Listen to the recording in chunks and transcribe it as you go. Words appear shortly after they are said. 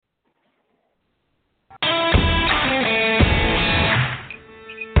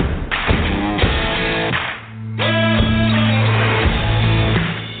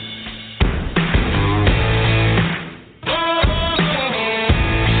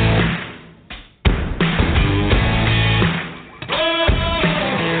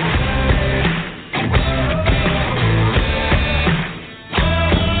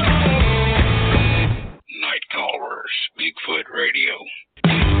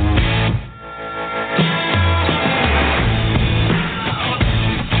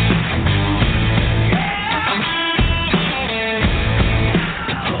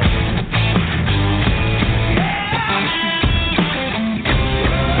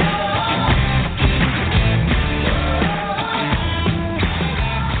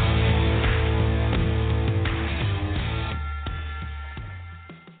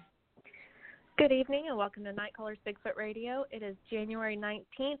welcome to Night Callers Bigfoot Radio. It is January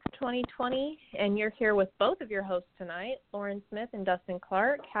 19th, 2020, and you're here with both of your hosts tonight, Lauren Smith and Dustin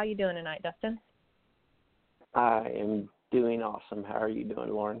Clark. How you doing tonight, Dustin? I am doing awesome. How are you doing,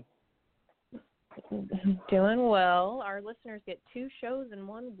 Lauren? Doing well. Our listeners get 2 shows in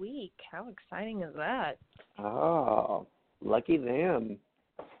 1 week. How exciting is that? Oh, lucky them.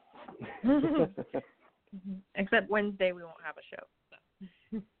 Except Wednesday we won't have a show.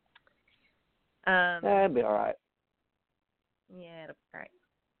 So. That'd be all right. Yeah, it'll be all right.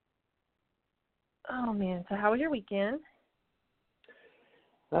 Oh, man. So how was your weekend?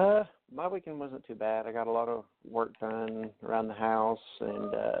 My weekend wasn't too bad. I got a lot of work done around the house,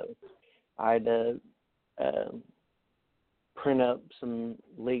 and I had to print up some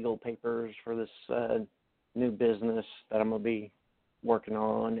legal papers for this new business that I'm going to be working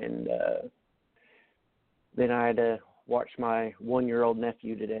on, and then I had to watch my 1-year-old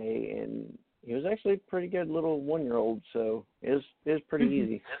nephew today, and he was actually a pretty good little 1-year-old, so it was pretty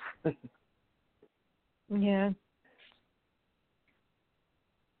easy. Yeah.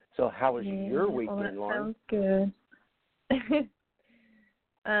 So how was your weekend, Lauren? Sounds good. It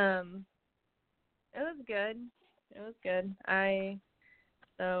was good. It was good. I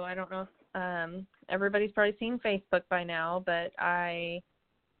don't know if everybody's probably seen Facebook by now, but I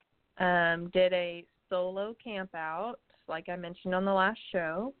did a solo camp out, like I mentioned on the last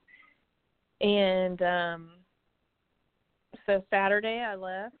show. And so Saturday I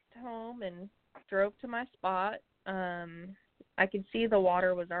left home and drove to my spot. I could see the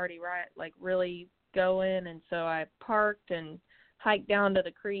water was already really going, and so I parked and hiked down to the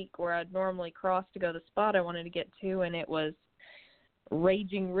creek where I'd normally cross to go to the spot I wanted to get to, and it was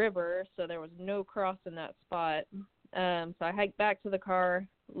raging river, so there was no crossing that spot. So I hiked back to the car,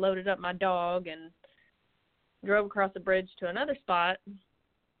 loaded up my dog, and drove across the bridge to another spot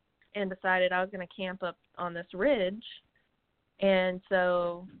and decided I was going to camp up on this ridge. And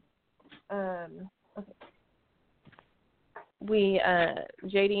so JD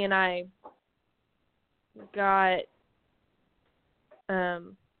and I got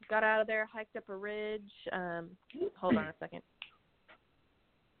out of there, hiked up a ridge. Hold on a second.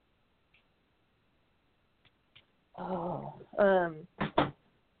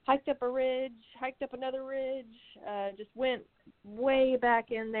 Hiked up a ridge, hiked up another ridge, just went way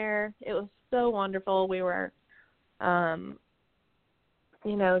back in there. It was so wonderful. We were,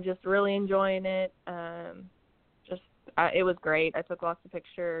 just really enjoying it. It was great. I took lots of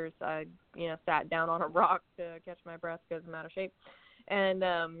pictures. I, sat down on a rock to catch my breath because I'm out of shape. And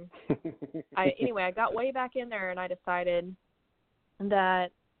I got way back in there, and I decided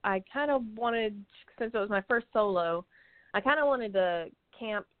that I kind of wanted, since it was my first solo, I kind of wanted to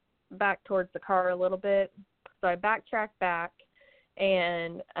camp back towards the car a little bit. So I backtracked back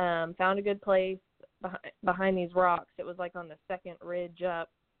and found a good place behind these rocks. It was like on the second ridge up.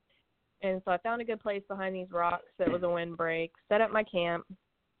 And so I found a good place behind these rocks that was a windbreak, set up my camp,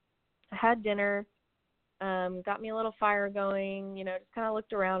 had dinner, got me a little fire going, just kind of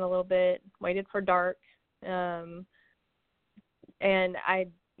looked around a little bit, waited for dark. And I,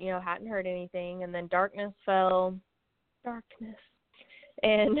 hadn't heard anything. And then darkness fell.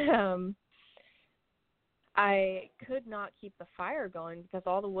 And I could not keep the fire going because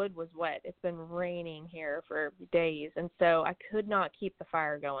all the wood was wet. It's been raining here for days, and so I could not keep the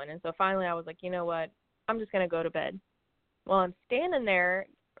fire going. And so finally I was like, you know what, I'm just going to go to bed. Well, I'm standing there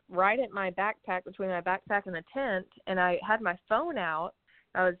right at my backpack, between my backpack and the tent, and I had my phone out.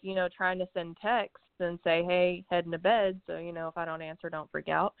 I was, trying to send texts and say, hey, heading to bed, so, if I don't answer, don't freak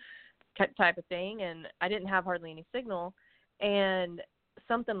out, type of thing. And I didn't have hardly any signal, and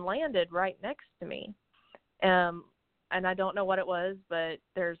something landed right next to me. And I don't know what it was, but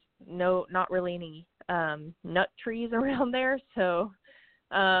there's not really any nut trees around there. So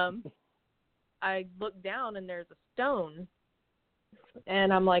I looked down, and there's a stone.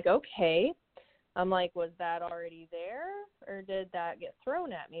 And I'm like, okay. I'm like, was that already there, or did that get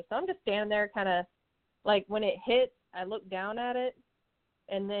thrown at me? So I'm just standing there kind of, like, when it hit, I looked down at it,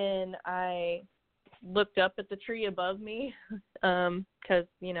 and then I looked up at the tree above me because,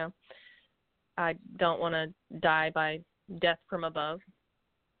 I don't want to die by death from above.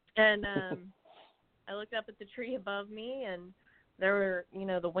 And I looked up at the tree above me, and there were,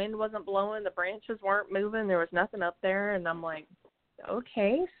 the wind wasn't blowing, the branches weren't moving, there was nothing up there, and I'm like,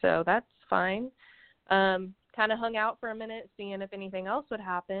 okay, so that's fine. Kind of hung out for a minute, seeing if anything else would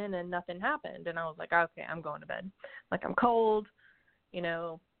happen, and nothing happened. And I was like, okay, I'm going to bed. Like, I'm cold,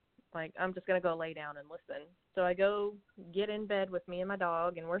 like, I'm just going to go lay down and listen. So I go get in bed with me and my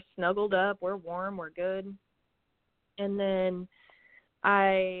dog, and we're snuggled up. We're warm. We're good. And then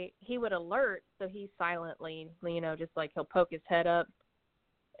he would alert, so he silently, just like he'll poke his head up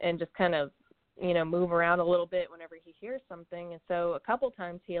and just kind of, move around a little bit whenever he hears something. And so a couple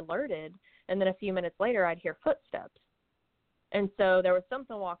times he alerted, and then a few minutes later I'd hear footsteps. And so there was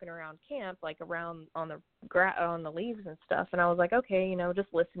something walking around camp, like around on the leaves and stuff. And I was like, okay,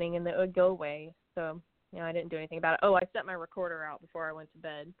 just listening, and it would go away. So, I didn't do anything about it. Oh, I set my recorder out before I went to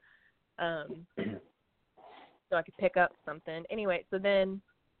bed, so I could pick up something. Anyway, so then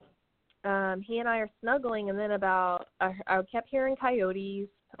he and I are snuggling, and then I kept hearing coyotes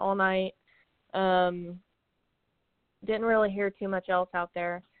all night. Didn't really hear too much else out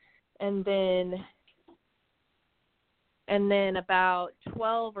there. And then about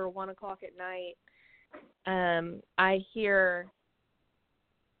 12 or 1 o'clock at night, I hear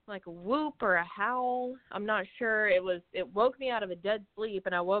like a whoop or a howl. I'm not sure. It woke me out of a dead sleep,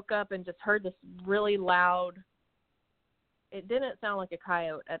 and I woke up and just heard this really loud. It didn't sound like a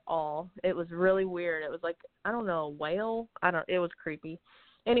coyote at all. It was really weird. It was like, I don't know, a whale. It was creepy.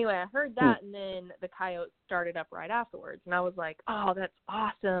 Anyway, I heard that, and then the coyote started up right afterwards, and I was like, oh, that's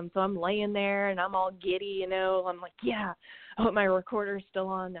awesome. So I'm laying there, and I'm all giddy, I'm like, yeah, I hope my recorder's still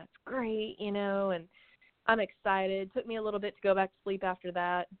on. That's great, and I'm excited. It took me a little bit to go back to sleep after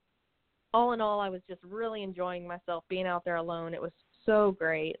that. All in all, I was just really enjoying myself being out there alone. It was so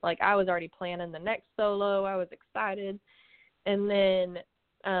great. Like, I was already planning the next solo. I was excited. And then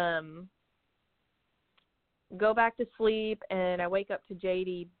go back to sleep, and I wake up to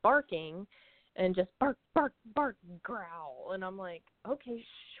JD barking and just bark, bark, bark, growl. And I'm like, okay,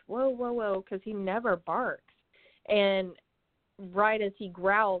 whoa, because he never barks. And right as he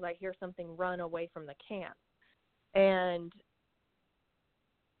growls, I hear something run away from the camp. And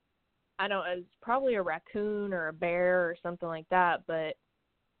it's probably a raccoon or a bear or something like that, but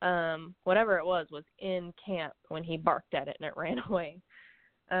whatever it was in camp when he barked at it and it ran away.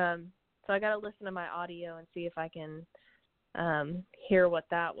 So I got to listen to my audio and see if I can hear what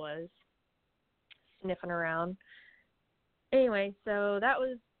that was, sniffing around. Anyway, so that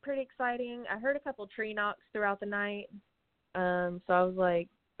was pretty exciting. I heard a couple tree knocks throughout the night, so I was like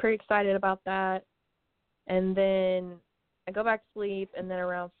pretty excited about that. And then I go back to sleep, and then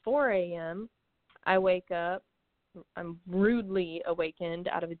around 4 a.m. I wake up. I'm rudely awakened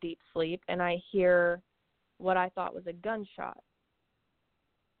out of a deep sleep, and I hear what I thought was a gunshot.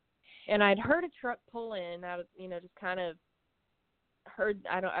 And I'd heard a truck pull in out of, just kind of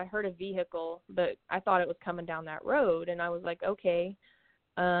I heard a vehicle, but I thought it was coming down that road, and I was like, okay,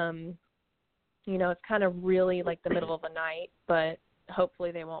 it's kind of really like the middle of the night, but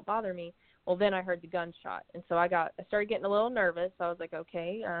hopefully they won't bother me. Well, then I heard the gunshot, and so I started getting a little nervous. I was like,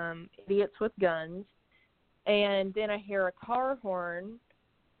 okay, idiots with guns. And then I hear a car horn,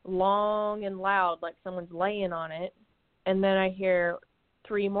 long and loud, like someone's laying on it. And then I hear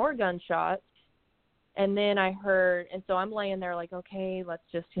 3 more gunshots. And then I heard, and so I'm laying there like, okay, let's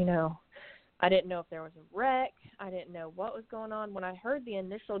just, I didn't know if there was a wreck. I didn't know what was going on. When I heard the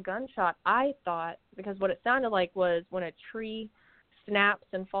initial gunshot, I thought, because what it sounded like was when a tree snaps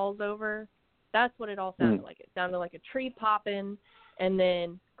and falls over, that's what it all sounded like. It sounded like a tree popping and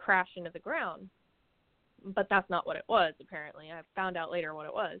then crash into the ground. But that's not what it was, apparently. I found out later what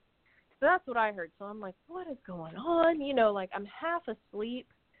it was. So that's what I heard. So I'm like, what is going on? Like I'm half asleep.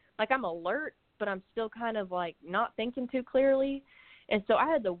 Like I'm alert, but I'm still kind of like not thinking too clearly. And so I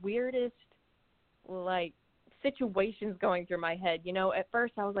had the weirdest, like, situations going through my head. At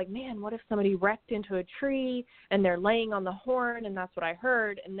first I was like, man, what if somebody wrecked into a tree and they're laying on the horn, and that's what I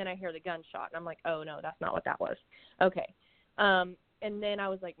heard. And then I hear the gunshot, and I'm like, oh, no, that's not what that was. Okay. And then I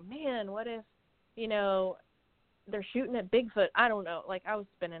was like, man, what if, they're shooting at Bigfoot? I don't know. Like, I was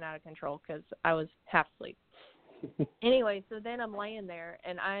spinning out of control because I was half asleep. Anyway, so then I'm laying there,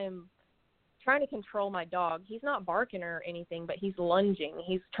 and I'm trying to control my dog. He's not barking or anything, but he's lunging.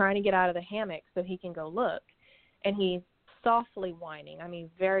 He's trying to get out of the hammock so he can go look. And he's softly whining. I mean,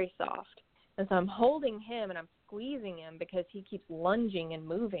 very soft. And so I'm holding him, and I'm squeezing him because he keeps lunging and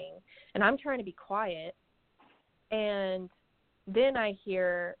moving. And I'm trying to be quiet. And then I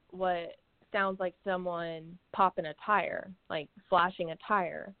hear what sounds like someone popping a tire, like flashing a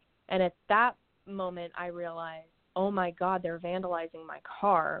tire. And at that moment, I realized, oh, my God, they're vandalizing my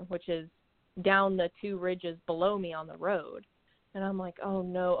car, which is down the 2 ridges below me on the road. And I'm like, oh,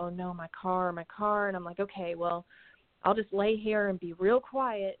 no, my car. And I'm like, okay, well, I'll just lay here and be real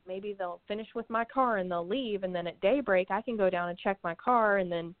quiet. Maybe they'll finish with my car and they'll leave. And then at daybreak, I can go down and check my car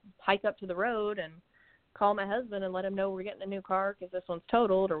and then hike up to the road and call my husband and let him know we're getting a new car because this one's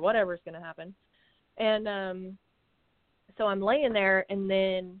totaled or whatever's going to happen. And so I'm laying there, and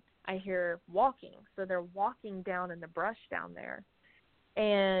then I hear walking. So they're walking down in the brush down there.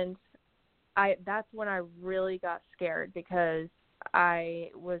 And that's when I really got scared, because I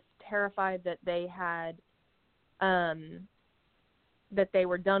was terrified that they had, that they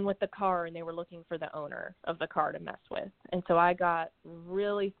were done with the car and they were looking for the owner of the car to mess with. And so I got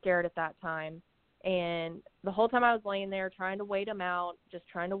really scared at that time. And the whole time I was laying there trying to wait them out, just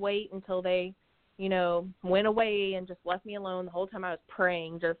trying to wait until they, went away and just left me alone. The whole time I was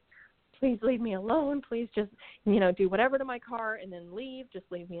praying, just, please leave me alone. Please just, do whatever to my car and then leave. Just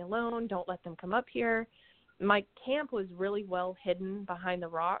leave me alone. Don't let them come up here. My camp was really well hidden behind the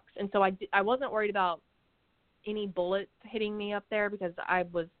rocks. And so I wasn't worried about any bullets hitting me up there because I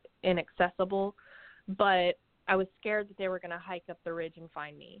was inaccessible, but I was scared that they were going to hike up the ridge and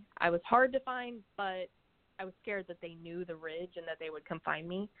find me. I was hard to find, but I was scared that they knew the ridge and that they would come find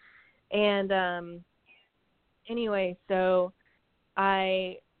me. And anyway, so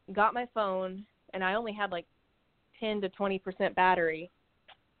I got my phone, and I only had like 10 to 20% battery.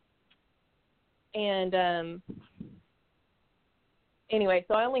 And anyway,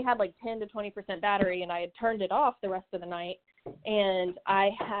 so I only had like 10 to 20% battery, and I had turned it off the rest of the night. And I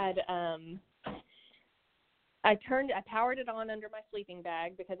had I powered it on under my sleeping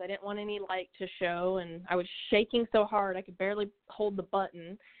bag because I didn't want any light to show, and I was shaking so hard I could barely hold the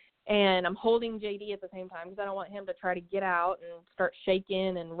button. And I'm holding JD at the same time because I don't want him to try to get out and start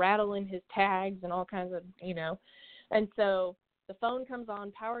shaking and rattling his tags and all kinds of, And so the phone comes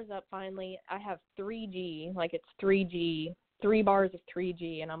on, powers up finally. I have 3G, like it's 3G, 3 bars of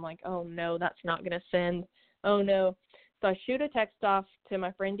 3G. And I'm like, oh, no, that's not going to send. Oh, no. So I shoot a text off to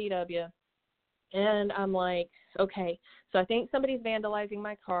my friend DW. And I'm like, okay, so I think somebody's vandalizing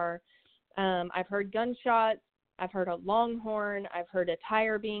my car. I've heard gunshots. I've heard a longhorn. I've heard a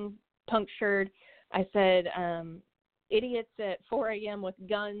tire being punctured. I said, idiots at 4 a.m. with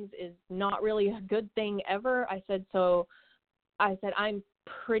guns is not really a good thing ever. I said, I'm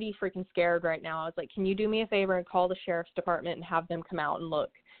pretty freaking scared right now. I was like, can you do me a favor and call the sheriff's department and have them come out and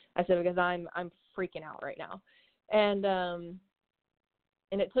look? I said, because I'm freaking out right now. And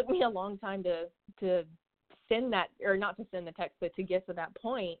it took me a long time to send that, or not to send the text, but to get to that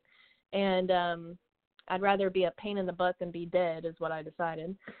point. And I'd rather be a pain in the butt than be dead is what I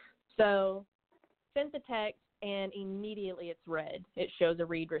decided. So sent the text, and immediately it's read. It shows a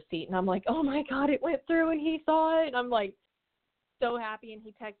read receipt. And I'm like, oh, my God, it went through and he saw it. And I'm like so happy. And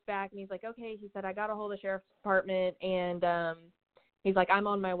he texts back, and he's like, okay. He said, I got a hold of the sheriff's department, and he's like, I'm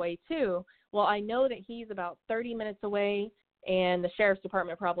on my way too. Well, I know that he's about 30 minutes away, and the sheriff's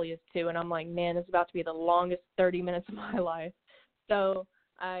department probably is too. And I'm like, man, this is about to be the longest 30 minutes of my life. So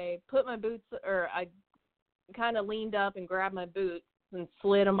I put my boots, or I kind of leaned up and grabbed my boots and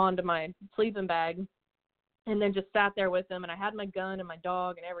slid them onto my sleeping bag, and then just sat there with them. And I had my gun and my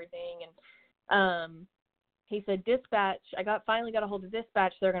dog and everything. And he said, dispatch, finally got a hold of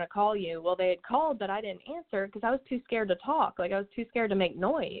dispatch. They're going to call you. Well, they had called, but I didn't answer because I was too scared to talk. Like, I was too scared to make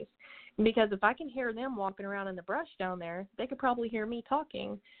noise. Because if I can hear them walking around in the brush down there, they could probably hear me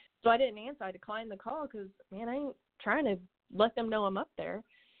talking. So I didn't answer. I declined the call because, man, I ain't trying to let them know I'm up there.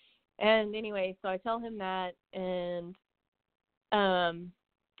 And anyway, so I tell him that, and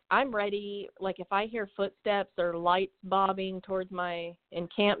I'm ready. Like, if I hear footsteps or lights bobbing towards my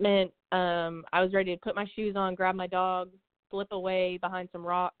encampment, I was ready to put my shoes on, grab my dog, slip away behind some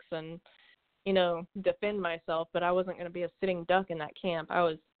rocks, and, defend myself. But I wasn't going to be a sitting duck in that camp. I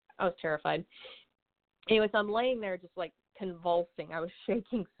was terrified. Anyway, so I'm laying there just like convulsing. I was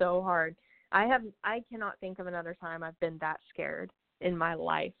shaking so hard. I cannot think of another time I've been that scared in my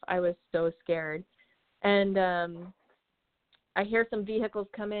life. I was so scared. And I hear some vehicles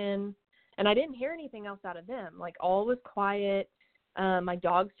come in, and I didn't hear anything else out of them. Like, all was quiet. My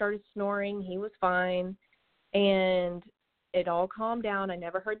dog started snoring. He was fine. And it all calmed down. I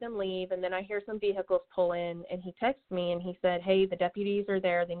never heard them leave. And then I hear some vehicles pull in, and he texts me, and he said, hey, the deputies are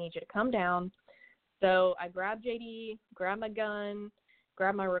there. They need you to come down. So I grabbed JD, grabbed my gun,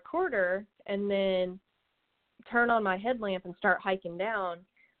 grabbed my recorder, and then turn on my headlamp and start hiking down.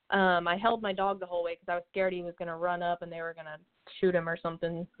 I held my dog the whole way because I was scared he was going to run up and they were going to shoot him or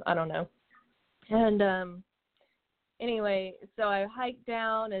something. I don't know. And anyway, so I hiked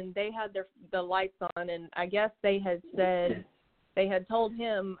down, and they had the lights on, and I guess they had told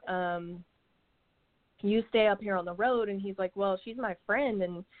him, you stay up here on the road. And he's like, well, she's my friend.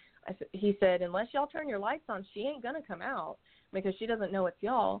 And he said, unless y'all turn your lights on, she ain't going to come out because she doesn't know it's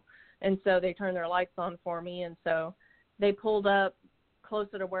y'all. And so they turned their lights on for me. And so they pulled up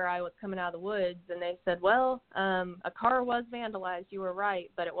closer to where I was coming out of the woods, and they said, well, a car was vandalized. You were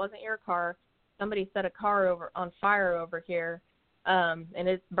right, but it wasn't your car. Somebody set a car on fire over here, and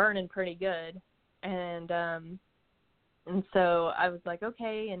it's burning pretty good. And And so I was like,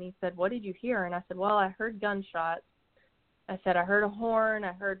 okay. And he said, what did you hear? And I said, well, I heard gunshots. I said, I heard a horn.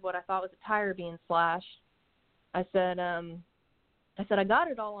 I heard what I thought was a tire being slashed. I said, I got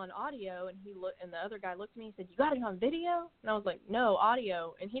it all on audio. And and the other guy looked at me and said, you got it on video? And I was like, no,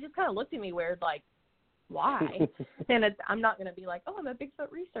 audio. And he just kind of looked at me weird, like, why? And I'm not going to be like, oh, I'm a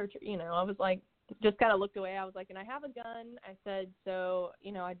Bigfoot researcher. You know, I was like, just kind of looked away. I was like, and I have a gun. I said, so,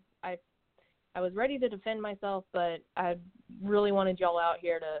 you know, I was ready to defend myself, but I really wanted y'all out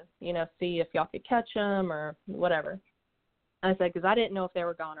here to, you know, see if y'all could catch them or whatever. I said, because I didn't know if they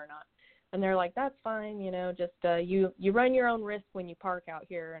were gone or not. And they're like, that's fine, you know, just you run your own risk when you park out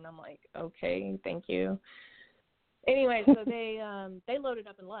here. And I'm like, okay, thank you. Anyway, so they loaded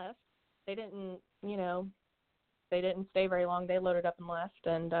up and left. They didn't, you know, they didn't stay very long. They loaded up and left.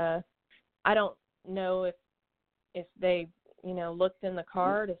 And I don't know if they, you know, looked in the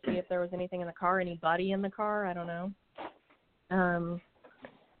car to see if there was anything in the car, anybody in the car. I don't know.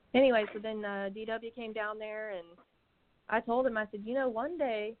 Anyway, so then DW came down there, and I told him, I said, you know, one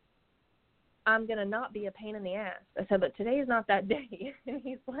day I'm going to not be a pain in the ass. I said, but today is not that day. And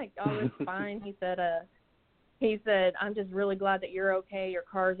he's like, oh, it's fine. He said, I'm just really glad that you're okay. Your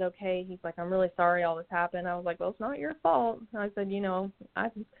car's okay. He's like, I'm really sorry all this happened. I was like, well, it's not your fault. I said, you know,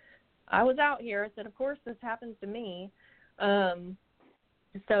 I was out here. I said, of course this happens to me.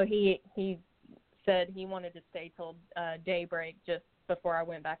 So he said he wanted to stay till daybreak just before I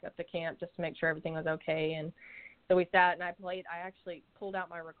went back up to camp just to make sure everything was okay. And so we sat and I actually pulled out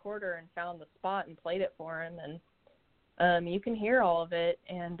my recorder and found the spot and played it for him. And you can hear all of it.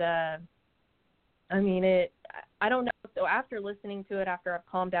 And I mean, I don't know. So after listening to it, after I've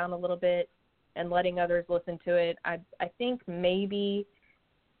calmed down a little bit and letting others listen to it, I think maybe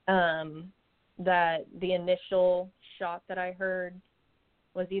that the initial shot that I heard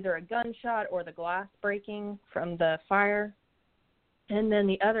was either a gunshot or the glass breaking from the fire. And then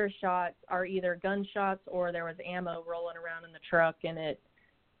the other shots are either gunshots or there was ammo rolling around in the truck and it,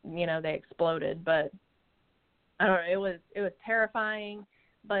 you know, they exploded. But I don't know, it was terrifying.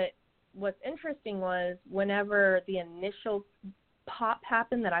 But what's interesting was whenever the initial pop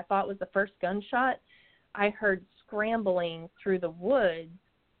happened that I thought was the first gunshot, I heard scrambling through the woods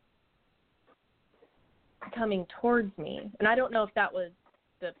coming towards me. And I don't know if that was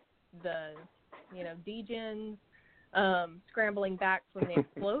the you know, degens scrambling back from the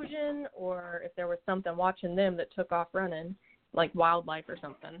explosion or if there was something watching them that took off running, like wildlife or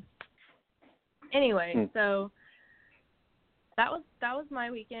something. Anyway, so that was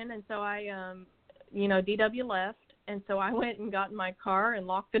my weekend. And so I, you know, DW left. And so I went and got in my car and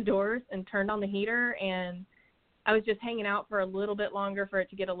locked the doors and turned on the heater. And I was just hanging out for a little bit longer for it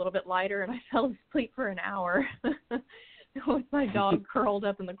to get a little bit lighter. And I fell asleep for an hour with my dog curled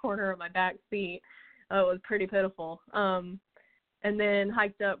up in the corner of my back seat. It was pretty pitiful. And then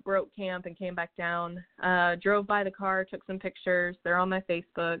hiked up, broke camp, and came back down. Drove by the car, took some pictures. They're on my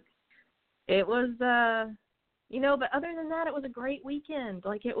Facebook. It was, you know, but other than that, it was a great weekend.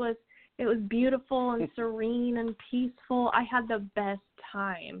 Like, it was beautiful and serene and peaceful. I had the best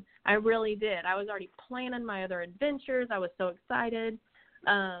time. I really did. I was already planning my other adventures. I was so excited.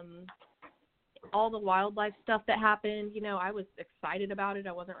 All the wildlife stuff that happened, you know, I was excited about it.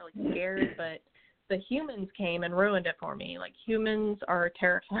 I wasn't really scared, but the humans came and ruined it for me. Like, humans are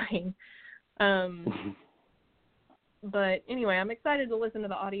terrifying. But anyway, I'm excited to listen to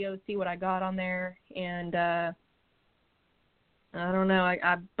the audio, see what I got on there. And I don't know.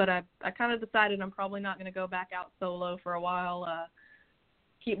 I kind of decided I'm probably not going to go back out solo for a while.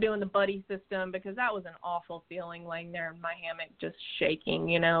 Keep doing the buddy system, because that was an awful feeling, laying there in my hammock just shaking,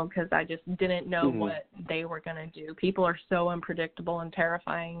 you know, because I just didn't know what they were going to do. People are so unpredictable and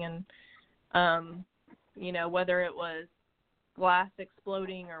terrifying. And, you know, whether it was glass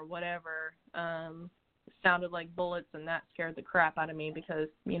exploding or whatever, it sounded like bullets, and that scared the crap out of me because,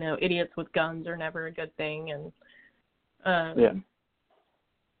 you know, idiots with guns are never a good thing. And,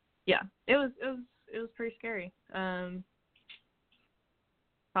 yeah, it was pretty scary.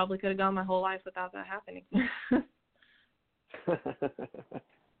 Probably could have gone my whole life without that happening.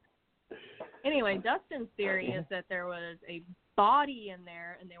 Anyway, Dustin's theory is that there was a body in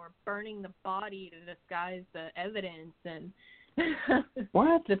there, and they were burning the body to disguise the evidence, and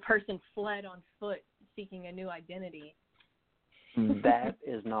what? The person fled on foot seeking a new identity. That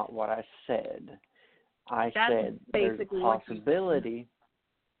is not what I said. I That's said there's a basically possibility.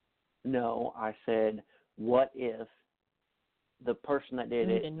 No, I said, what if the person that did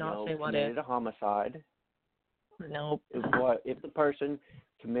it, committed a homicide? Nope. If the person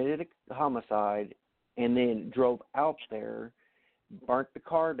committed a homicide and then drove out there, burnt the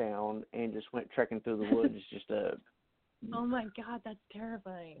car down, and just went trekking through the woods just to Oh my God, that's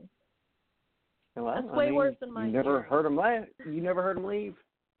terrifying. Well, that's way worse than my. You never heard them leave. You never heard them leave.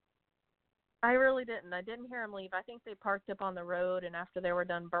 I really didn't. I didn't hear them leave. I think they parked up on the road, and after they were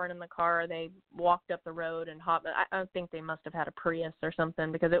done burning the car, they walked up the road and hopped. I think they must have had a Prius or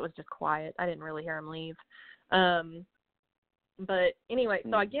something because it was just quiet. I didn't really hear them leave. But anyway,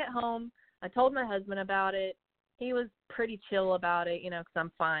 so I get home. I told my husband about it. He was pretty chill about it, because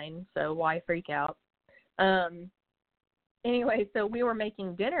I'm fine, so why freak out? Anyway, so we were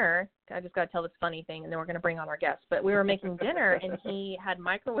making dinner. I just got to tell this funny thing, and then we're going to bring on our guests. But we were making dinner, and he had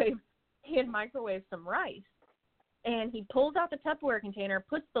microwaved some rice. And he pulls out the Tupperware container,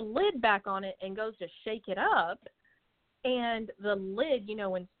 puts the lid back on it, and goes to shake it up. And the lid,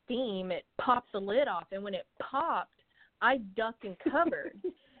 when steam, it pops the lid off. And when it popped, I ducked and covered.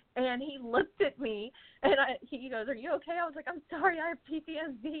 And he looked at me, and he goes, "Are you okay?" I was like, "I'm sorry, I have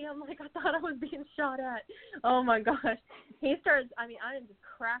PTSD." I'm like, "I thought I was being shot at." Oh, my gosh. He starts, I am just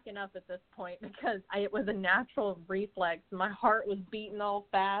cracking up at this point because it was a natural reflex. My heart was beating all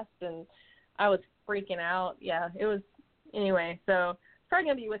fast, and I was freaking out. Yeah, it was, anyway, so it's probably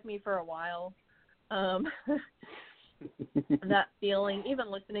going to be with me for a while. That feeling, even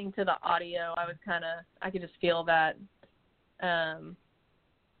listening to the audio, I could just feel that.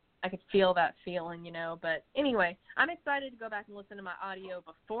 I could feel that feeling, But anyway, I'm excited to go back and listen to my audio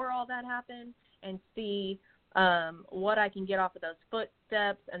before all that happened and see what I can get off of those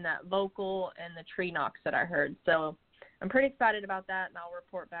footsteps and that vocal and the tree knocks that I heard. So I'm pretty excited about that, and I'll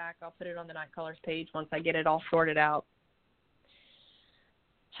report back. I'll put it on the Night Callers page once I get it all sorted out.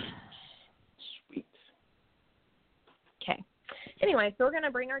 Sweet. Okay. Anyway, so we're going to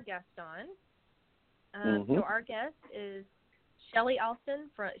bring our guest on. So our guest is Shelly Alston.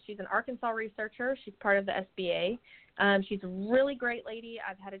 She's an Arkansas researcher. She's part of the SBA. She's a really great lady.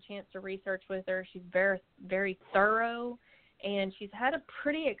 I've had a chance to research with her. She's very, very thorough, and she's had a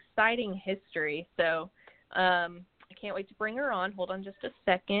pretty exciting history. So I can't wait to bring her on. Hold on just a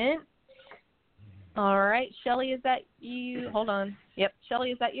second. All right, Shelly, is that you? Hold on. Yep,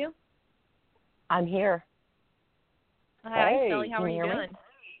 Shelly, is that you? I'm here. Hi, hey, Shelly. How are you doing?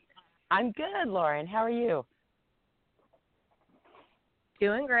 I'm good, Lauren. How are you?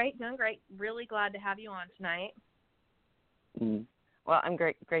 Doing great. Really glad to have you on tonight. Well, I'm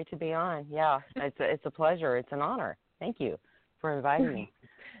great to be on. Yeah, it's a pleasure. It's an honor. Thank you for inviting me.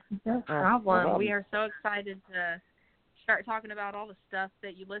 No problem. We are so excited to start talking about all the stuff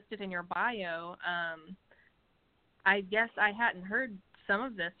that you listed in your bio. I guess I hadn't heard some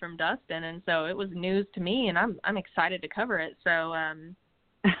of this from Dustin, and so it was news to me, and I'm excited to cover it. So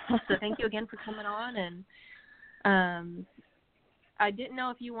so thank you again for coming on. And I didn't know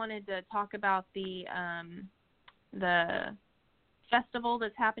if you wanted to talk about the festival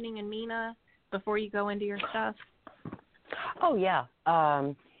that's happening in Mena before you go into your stuff. Oh, yeah.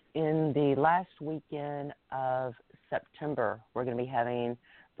 In the last weekend of September, we're going to be having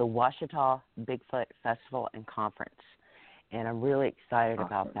the Ouachita Bigfoot Festival and Conference, and I'm really excited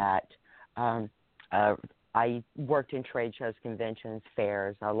about that. I worked in trade shows, conventions,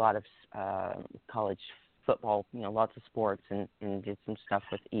 fairs, a lot of college football, lots of sports, and did some stuff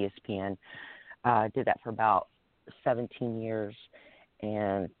with ESPN. Did that for about 17 years,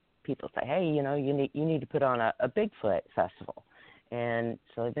 and people say, hey, you need to put on a Bigfoot festival. And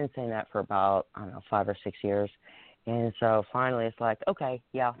so I've been saying that for about, 5 or 6 years. And so finally it's like, okay,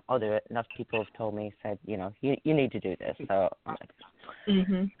 yeah, I'll do it. Enough people have told me, said, you need to do this. So I'm like,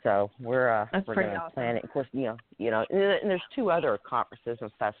 so we're going to plan it. Of course, and there's 2 other conferences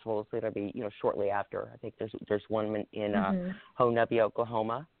and festivals that'll be, shortly after. I think there's one in Honubby,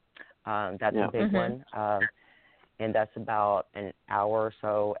 Oklahoma. That's a big one. And that's about an hour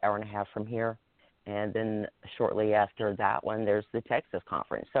and a half from here. And then shortly after that one, there's the Texas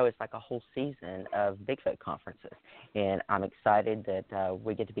conference. So it's like a whole season of Bigfoot conferences. And I'm excited that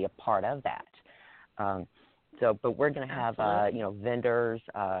we get to be a part of that. But we're going to have, vendors,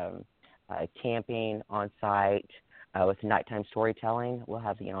 camping on site with nighttime storytelling. We'll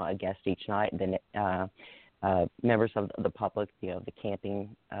have, a guest each night. And then members of the public, the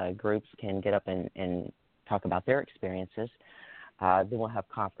camping groups can get up and talk about their experiences. Then we'll have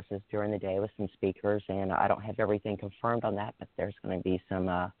conferences during the day with some speakers, and I don't have everything confirmed on that, but there's going to be some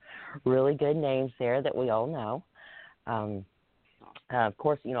really good names there that we all know. Of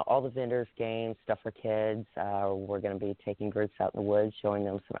course, all the vendors, games, stuff for kids. We're going to be taking groups out in the woods, showing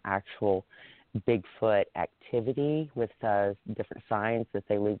them some actual Bigfoot activity with different signs that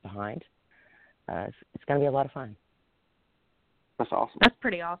they leave behind. It's going to be a lot of fun. That's awesome. That's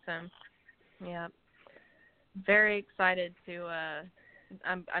pretty awesome. Yeah. Very excited to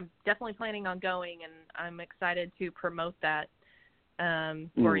I'm definitely planning on going, and I'm excited to promote that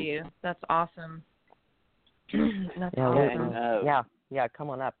for you. That's awesome. That's awesome. Yeah, come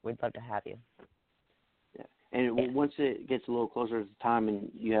on up. We'd love to have you. Yeah. And once it gets a little closer to the time and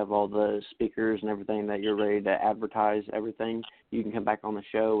you have all the speakers and everything that you're ready to advertise everything, you can come back on the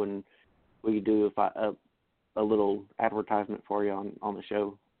show and we can do a little advertisement for you on the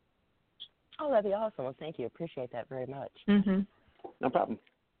show. Oh, that'd be awesome. Well, thank you. Appreciate that very much. Mm-hmm. No problem.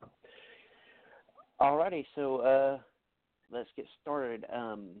 Alrighty, so let's get started.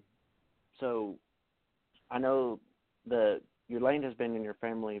 So I know your land has been in your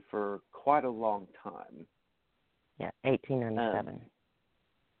family for quite a long time. Yeah, 1897.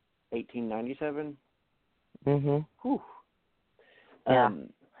 1897? Mm-hmm. Whew. Yeah.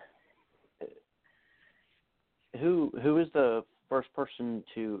 Who is the first person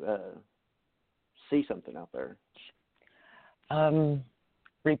to see something out there?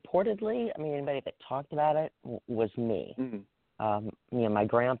 Reportedly, I mean, anybody that talked about it was me. Mm-hmm. My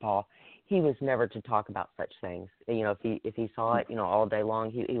grandpa, he was never to talk about such things. If he saw it, all day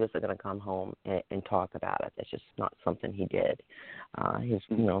long, he wasn't going to come home and talk about it. That's just not something he did. He's,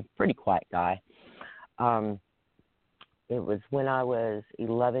 pretty quiet guy. It was when I was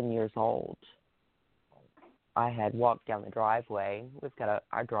 11 years old. I had walked down the driveway.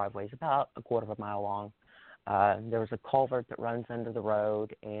 Our driveway's about a quarter of a mile long. There was a culvert that runs under the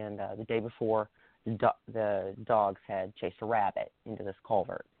road, and the day before, the dogs had chased a rabbit into this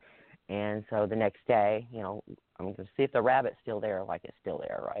culvert. And so the next day, I'm going to see if the rabbit's still there, like it's still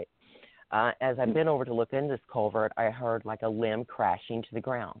there, right? As I bent over to look in this culvert, I heard like a limb crashing to the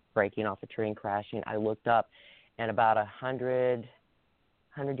ground, breaking off a tree and crashing. I looked up, and about 100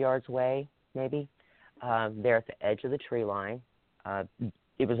 yards away, maybe, there at the edge of the tree line,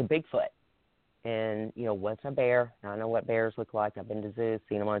 it was a Bigfoot. And, what's a bear? I know what bears look like. I've been to zoos,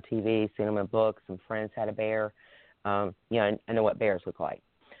 seen them on TV, seen them in books. Some friends had a bear. I know what bears look like.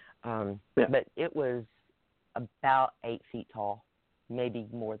 But it was about 8 feet tall, maybe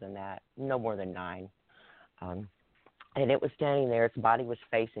more than that, no more than 9. And it was standing there. Its body was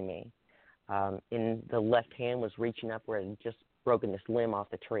facing me. In the left hand was reaching up where it had just broken this limb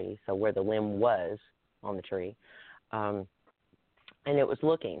off the tree, so where the limb was on the tree. And it was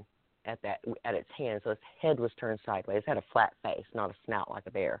looking at its hand, so its head was turned sideways. It had a flat face, not a snout like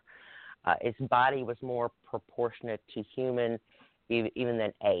a bear. Its body was more proportionate to human, even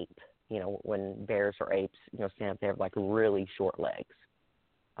than ape. When bears or apes, stand up, they have like really short legs.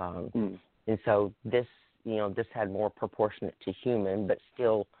 And so this had more proportionate to human, but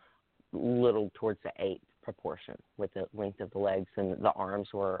still little towards the ape proportion with the length of the legs, and the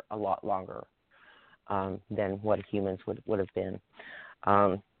arms were a lot longer than what humans would have been.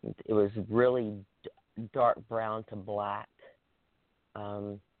 It was really dark brown to black.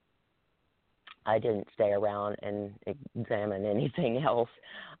 I didn't stay around and examine anything else.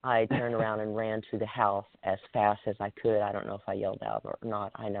 I turned around and ran to the house as fast as I could. I don't know if I yelled out or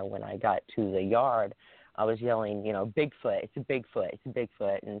not. I know when I got to the yard, I was yelling, Bigfoot, it's a Bigfoot, it's a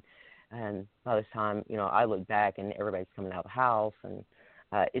Bigfoot. And by this time, I looked back and everybody's coming out of the house and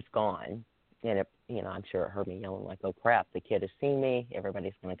it's gone. And I'm sure it heard me yelling like, oh crap, the kid has seen me,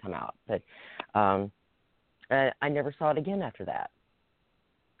 everybody's going to come out. But I never saw it again after that.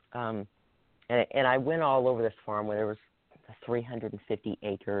 And I went all over this farm where there was 350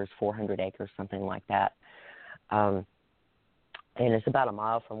 acres, 400 acres, something like that. And it's about a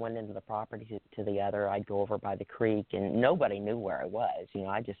mile from one end of the property to the other. I'd go over by the creek, and nobody knew where I was.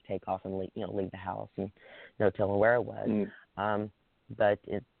 I'd just take off and leave the house, and no telling where I was. But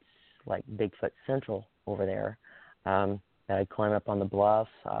it's like Bigfoot Central over there. I'd climb up on the bluff,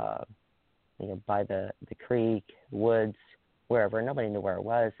 by the creek, woods, wherever. Nobody knew where I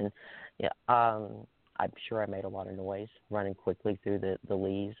was, and I'm sure I made a lot of noise running quickly through the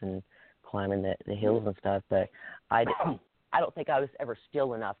leaves and climbing the hills and stuff. But I don't think I was ever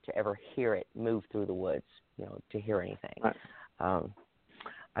still enough to ever hear it move through the woods, to hear anything. Right.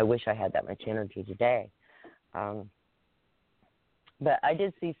 I wish I had that much energy today. But I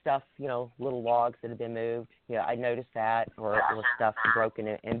did see stuff, little logs that had been moved. I noticed that, or stuff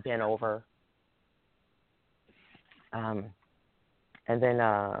broken and bent over. And then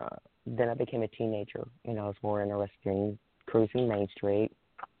I became a teenager. I was more interested in cruising Main Street,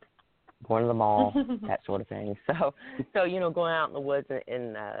 going to the mall, that sort of thing. So going out in the woods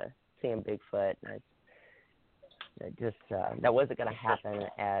and seeing Bigfoot, that wasn't going to happen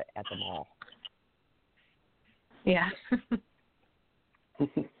at the mall. Yeah.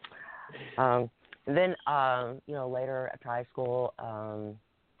 Then later after high school,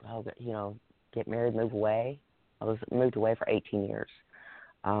 get married, move away. I was moved away for 18 years.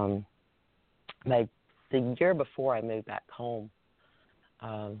 But the year before I moved back home,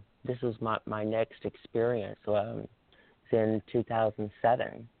 this was my next experience. It's in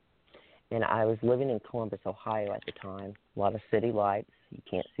 2007, and I was living in Columbus, Ohio at the time. A lot of city lights. You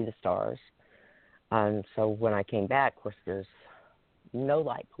can't see the stars. So when I came back, of course, there's no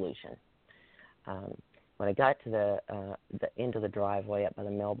light pollution. When I got to the end of the driveway up by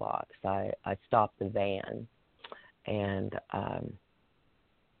the mailbox, I stopped the van, and I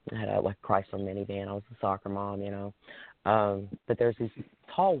had a Chrysler minivan. I was a soccer mom, but there's these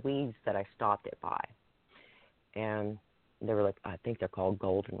tall weeds that I stopped it by, and they were I think they're called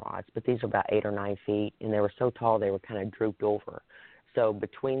goldenrods, but these are about 8 or 9 feet, and they were so tall they were kind of drooped over. So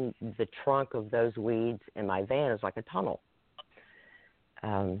between the trunk of those weeds and my van is like a tunnel.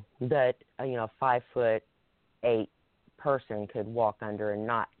 That a 5'8" person could walk under and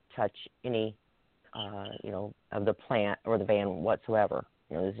not touch any, of the plant or the van whatsoever.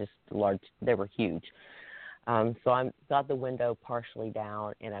 It was just large. They were huge. So I got the window partially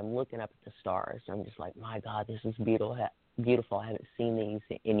down, and I'm looking up at the stars. I'm just like, my God, this is beautiful. Beautiful. I haven't seen these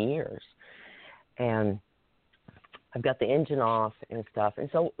in years. And I've got the engine off and stuff. And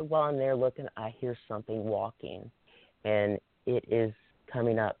so while I'm there looking, I hear something walking, and it is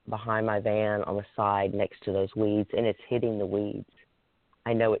coming up behind my van on the side next to those weeds, and it's hitting the weeds.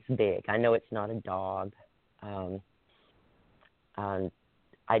 I know it's big. I know it's not a dog.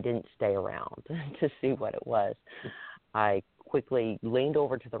 I didn't stay around to see what it was. I quickly leaned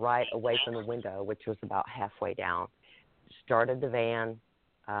over to the right away from the window, which was about halfway down, started the van,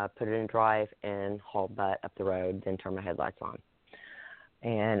 put it in drive, and hauled butt up the road, then turned my headlights on.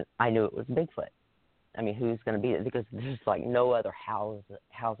 And I knew it was Bigfoot. I mean, who's going to be there? Because there's no other houses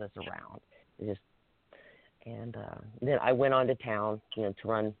around. And then I went on to town, to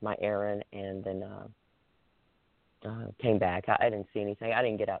run my errand, and then came back. I didn't see anything. I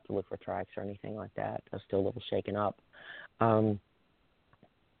didn't get out to look for tracks or anything like that. I was still a little shaken up. Then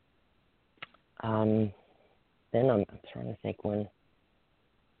I'm trying to think when.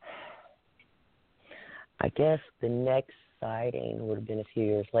 I guess the next sighting would have been a few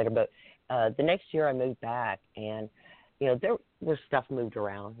years later, but the next year I moved back, and there was stuff moved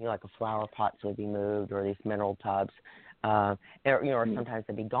around, like a flower pot would be moved, or these mineral tubs, or sometimes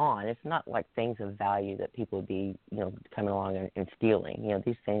they'd be gone. It's not like things of value that people would be, coming along and stealing.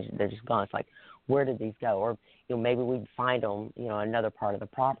 These things, they're just gone. It's like, where did these go? Or maybe we'd find them, another part of the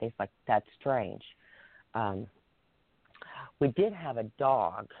property. It's like, that's strange. We did have a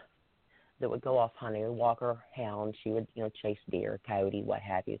dog that would go off hunting, a walker hound. She would, chase deer, coyote, what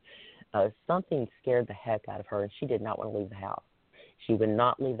have you. Something scared the heck out of her, and she did not want to leave the house. She would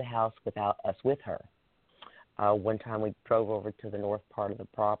not leave the house without us with her. One time we drove over to the north part of the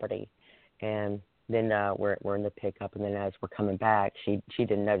property, and then we're in the pickup, and then as we're coming back, she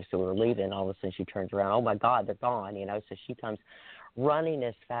didn't notice that we were leaving. All of a sudden she turns around, oh, my God, they're gone, So she comes running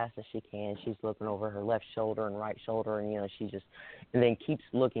as fast as she can. She's looking over her left shoulder and right shoulder, and, and then keeps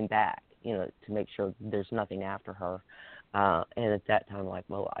looking back, to make sure there's nothing after her. And at that time, I'm like,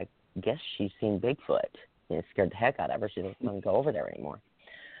 well, I guess she's seen Bigfoot. It scared the heck out of her. She doesn't want to go over there anymore.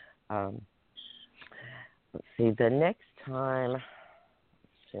 Let's see, the next time,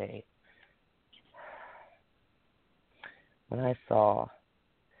 when I saw,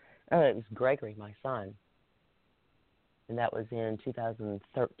 it was Gregory, my son, and that was in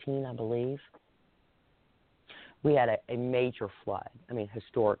 2013, I believe. We had a major flood. I mean,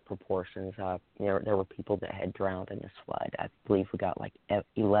 historic proportions. There were people that had drowned in this flood. I believe we got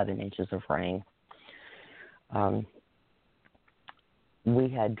 11 inches of rain. We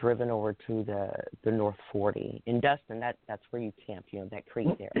had driven over to the North 40 in Dustin. That's where you camp. That creek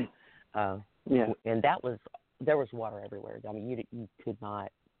there. Yeah. And there was water everywhere. I mean,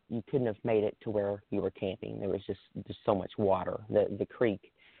 you couldn't have made it to where you were camping. There was just so much water. The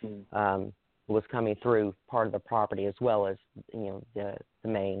creek. Was coming through part of the property as well as the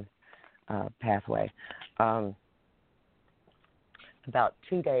main pathway. About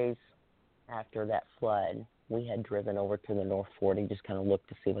 2 days after that flood, we had driven over to the North 40, just kind of looked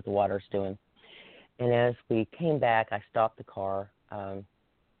to see what the water's doing. And as we came back, I stopped the car. I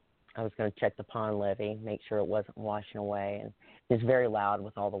was going to check the pond levee, make sure it wasn't washing away. And it's very loud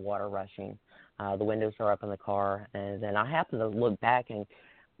with all the water rushing. The windows are up in the car. And then I happened to look back, and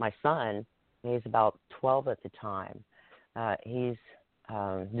my son, he's about 12 at the time. He's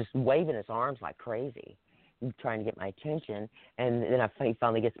just waving his arms like crazy, trying to get my attention. And then he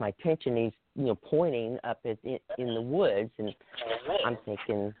finally gets my attention. He's pointing up in the woods, and I'm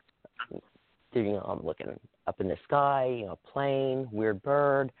thinking, I'm looking up in the sky, plane, weird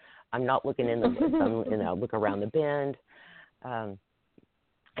bird. I'm not looking in the woods. I look around the bend.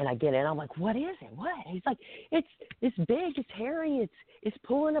 And I get in, I'm like, what is it? What? And he's like, it's big, it's hairy, it's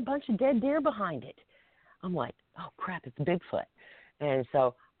pulling a bunch of dead deer behind it. I'm like, oh crap, it's Bigfoot. And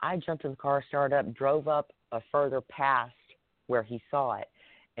so I jumped in the car, started up, drove up a further past where he saw it,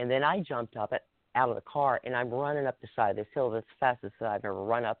 and then I jumped up out of the car, and I'm running up the side of this hill. That's the fastest that I've ever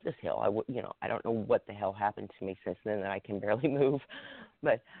run up this hill. I don't know what the hell happened to me since then that I can barely move,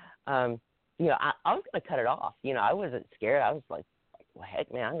 but I was gonna cut it off. I wasn't scared. I was like, well,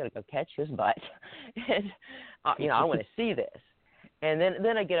 heck, man, I'm gonna go catch his butt, and I want to see this. And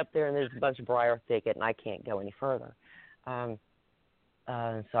then I get up there, and there's a bunch of briar thicket, and I can't go any further.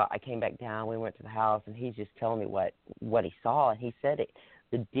 So I came back down. We went to the house, and he's just telling me what he saw, and he said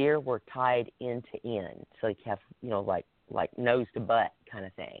the deer were tied end to end, so you have like nose to butt kind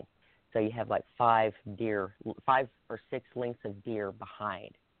of thing. So you have like 5 or 6 lengths of deer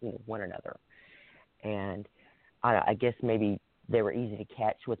behind one another, and I guess maybe they were easy to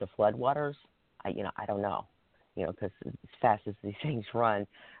catch with the floodwaters. I don't know, because as fast as these things run,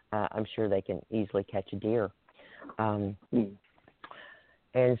 I'm sure they can easily catch a deer.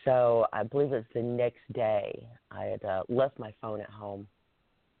 And so I believe it's the next day I had left my phone at home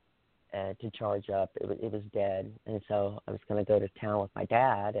to charge up. It was dead, and so I was going to go to town with my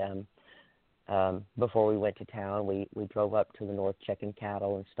dad. Before we went to town, we drove up to the north checking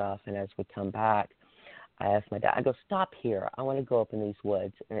cattle and stuff, and as we come back, I asked my dad, I go, stop here. I want to go up in these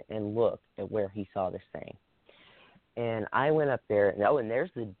woods and look at where he saw this thing. And I went up there, and there's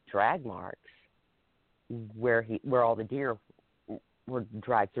the drag marks where all the deer were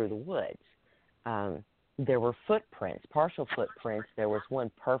dragged through the woods. There were footprints, partial footprints. There was one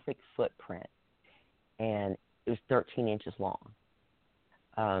perfect footprint, and it was 13 inches long.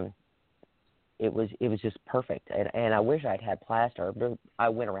 It was just perfect, and I wish I'd had plaster. But I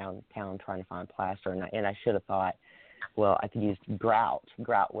went around town trying to find plaster, and I should have thought, well, I could use grout.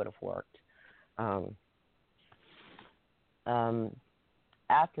 Grout would have worked.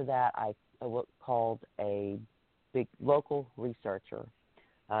 After that, I called a big local researcher.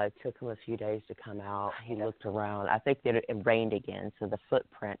 It took him a few days to come out. He looked around. I think that it rained again, so the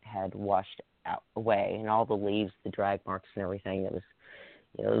footprint had washed away, and all the leaves, the drag marks and everything, it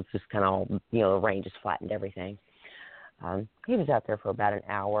was just kind of all, the rain just flattened everything. He was out there for about an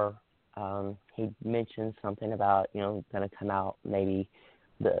hour. He mentioned something about, going to come out maybe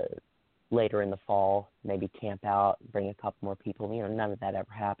later in the fall, maybe camp out, bring a couple more people. None of that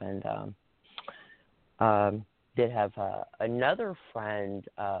ever happened. Did have another friend,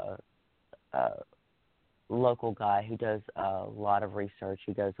 local guy who does a lot of research.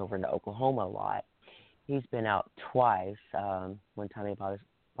 He goes over into Oklahoma a lot. He's been out twice. One time he bought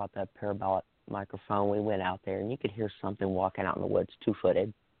that parabolic microphone. We went out there, and you could hear something walking out in the woods,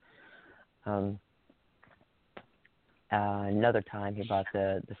 2-footed. Another time he bought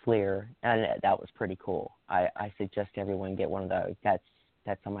the FLIR, and that was pretty cool. I suggest everyone get one of those. That's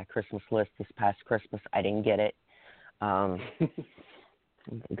on my Christmas list this past Christmas. I didn't get it.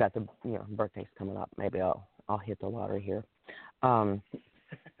 Got the birthday's coming up. Maybe I'll hit the lottery here.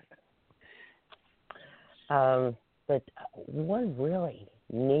 But one really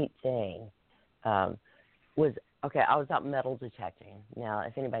neat thing was, I was out metal detecting. Now,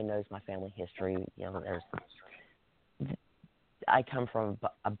 if anybody knows my family history, I come from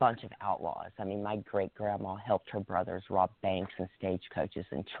a bunch of outlaws. I mean, my great-grandma helped her brothers rob banks and stagecoaches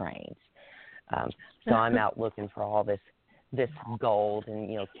and trains. So I'm out looking for all this gold and,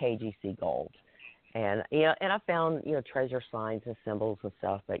 KGC gold. And, and I found, treasure signs and symbols and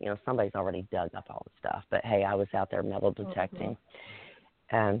stuff, but, somebody's already dug up all the stuff. But, hey, I was out there metal detecting.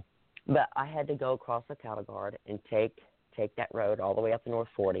 But I had to go across the cattle guard and take that road all the way up to North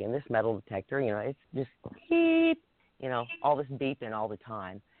 40. And this metal detector, it's just beep, all this beeping all the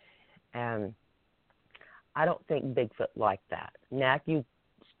time. And I don't think Bigfoot liked that. Now, if you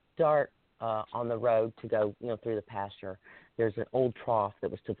start on the road to go, through the pasture, there's an old trough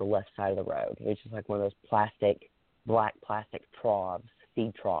that was to the left side of the road. It's just like one of those black plastic troughs,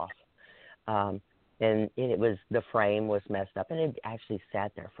 feed trough. And the frame was messed up, and it actually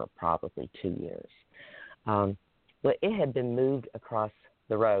sat there for probably 2 years. But it had been moved across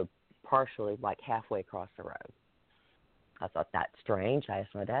the road, partially, like halfway across the road. I thought, that's strange. I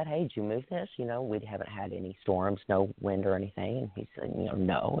asked my dad, hey, did you move this? We haven't had any storms, no wind or anything. And he said,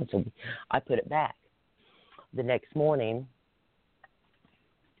 no. And so I put it back. The next morning,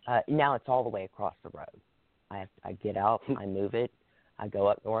 now it's all the way across the road. I get out, I move it, I go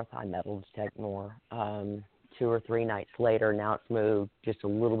up north, I metal detect more. 2 or 3 nights later, now it's moved just a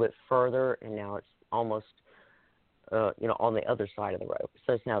little bit further, and now it's almost, on the other side of the road.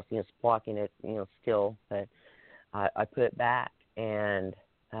 So it's now, it's blocking it, still, but I put it back, and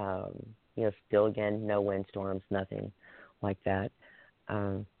Still again, no windstorms, nothing like that.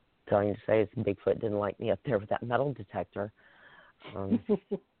 All you to say is Bigfoot didn't like me up there with that metal detector. We've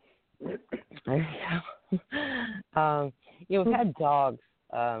had dogs.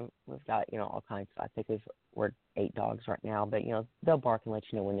 We've got, all kinds. I think we're 8 dogs right now, but, they'll bark and let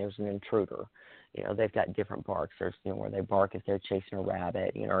you know when there's an intruder. They've got different barks. There's, where they bark if they're chasing a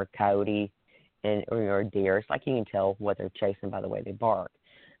rabbit, or a coyote or a deer. It's like you can tell what they're chasing by the way they bark.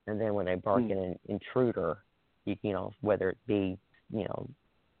 And then when they bark at an intruder, whether it be,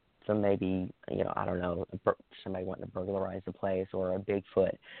 so maybe, I don't know, somebody wanting to burglarize the place or a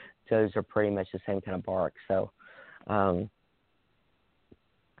Bigfoot, those are pretty much the same kind of bark. So,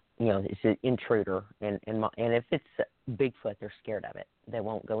 it's an intruder, and if it's Bigfoot, they're scared of it. They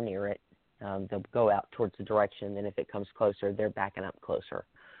won't go near it. They'll go out towards the direction, and if it comes closer, they're backing up closer.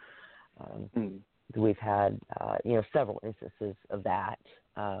 We've had, several instances of that.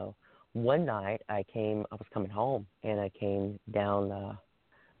 One night, I was coming home, and I came down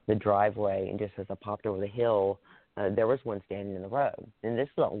the driveway, and just as I popped over the hill, there was one standing in the road. And this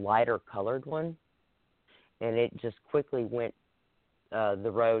is a lighter colored one, and it just quickly went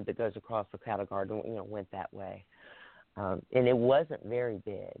the road that goes across the cattle garden, went that way. And it wasn't very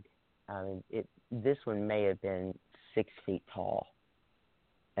big. This one may have been 6 feet tall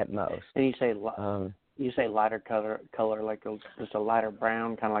at most. And you say lighter color like just a lighter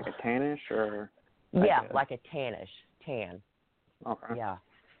brown, kind of like a tannish, or? Like a tannish, tan. Okay. Yeah.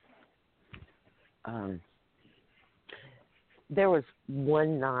 There was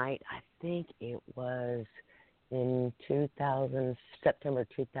one night, I think it was in September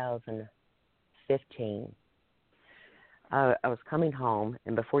 2015. I was coming home,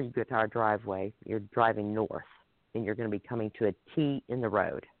 and before you get to our driveway, you're driving north, and you're going to be coming to a T in the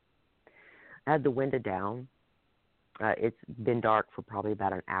road. I had the window down. It's been dark for probably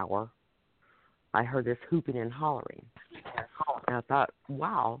about an hour. I heard this hooping and hollering. And I thought,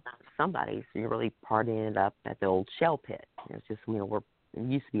 wow, somebody's really partying it up at the old shell pit. It's just, it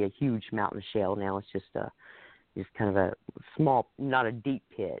used to be a huge mountain of shell. Now it's just kind of a small, not a deep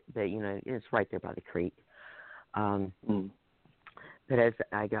pit, but, it's right there by the creek. But as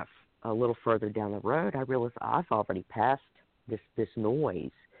I got a little further down the road, I realized I've already passed this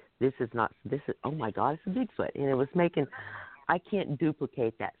noise. Oh my God, it's a Bigfoot. And it was I can't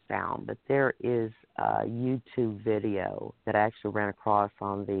duplicate that sound, but there is a YouTube video that I actually ran across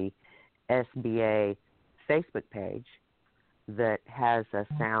on the SBA Facebook page that has a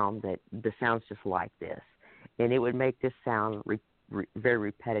sound the sound's just like this. And it would make this sound very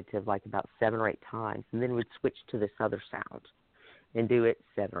repetitive, like about 7 or 8 times, and then it would switch to this other sound and do it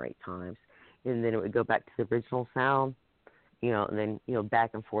 7 or 8 times. And then it would go back to the original sound, and then,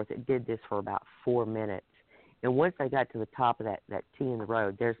 back and forth. It did this for about 4 minutes. And once I got to the top of that T in the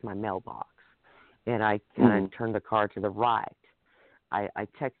road, there's my mailbox. And I kind of turned the car to the right. I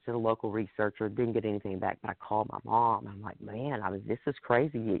texted a local researcher, didn't get anything back, but I called my mom. I'm like, man, this is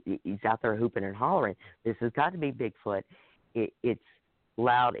crazy. He's out there hooping and hollering. This has got to be Bigfoot. It's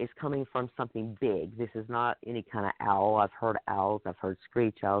loud. It's coming from something big. This is not any kind of owl. I've heard owls. I've heard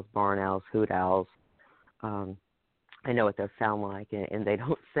screech owls, barn owls, hoot owls. I know what they sound like, and they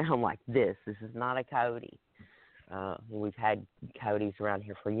don't sound like this. This is not a coyote. We've had coyotes around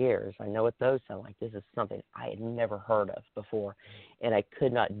here for years. I know what those sound like. This is something I had never heard of before, and I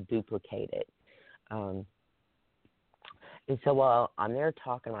could not duplicate it. And so while I'm there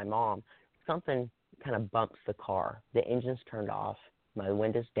talking to my mom, something kind of bumps the car. The engine's turned off. My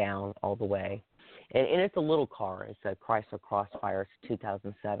window's down all the way. And it's a little car. It's a Chrysler Crossfire. It's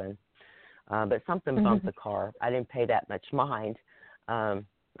 2007. But something bumped the car. I didn't pay that much mind. I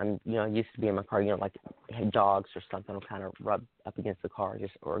used to be in my car, like had dogs or something will kind of rub up against the car,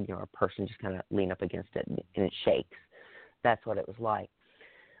 or a person just kind of lean up against it and it shakes. That's what it was like.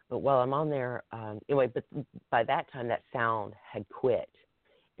 But while I'm on there, anyway, but by that time that sound had quit.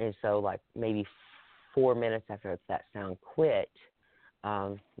 And so like maybe 4 minutes after that sound quit,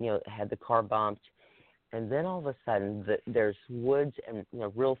 had the car bumped. And then all of a sudden there's woods and,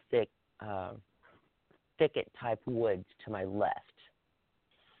 real thick, thicket-type woods to my left.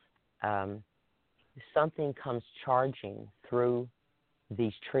 Something comes charging through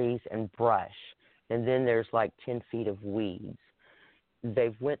these trees and brush, and then there's like 10 feet of weeds.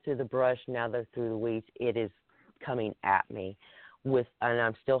 They've went through the brush, now they're through the weeds. It is coming at me, and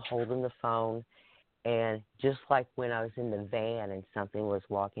I'm still holding the phone. And just like when I was in the van and something was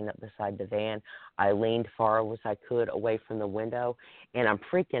walking up beside the van, I leaned far as I could away from the window, and I'm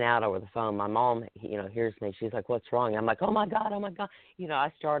freaking out over the phone. My mom, hears me. She's like, "What's wrong?" I'm like, "Oh, my God, oh, my God."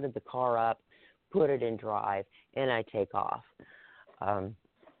 I started the car up, put it in drive, and I take off.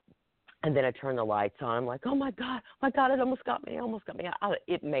 And then I turned the lights on. I'm like, oh, my God, it almost got me.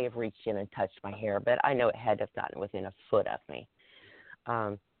 It may have reached in and touched my hair, but I know it had to have gotten within a foot of me.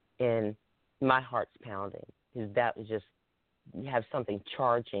 And my heart's pounding because that was just, you have something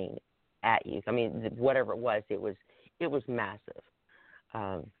charging at you. I mean, whatever it was massive.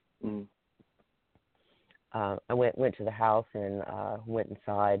 I went to the house and went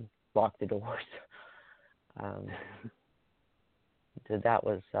inside, locked the doors. So that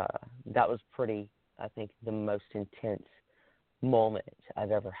was pretty, I think, the most intense moment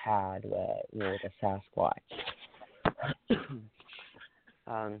I've ever had with a Sasquatch.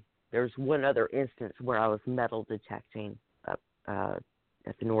 There's one other instance where I was metal detecting up at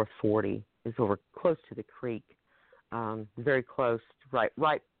the North 40. It's over close to the creek, very close,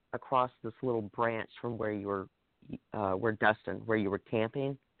 right across this little branch from where you were, where you were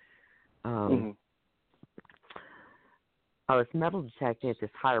camping. I was metal detecting at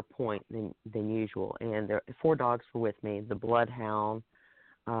this higher point than usual, and 4 dogs were with me: the Bloodhound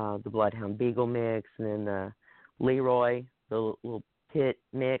Beagle mix, and then the Leroy, the little Pit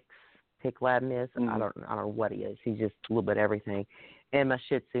mix, Pit Lab mix. I don't know what he is. He's just a little bit of everything, and my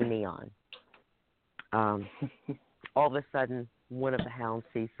Shih Tzu Neon. All of a sudden, one of the hounds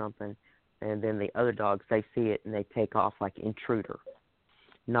sees something, and then the other dogs, they see it and they take off like intruder,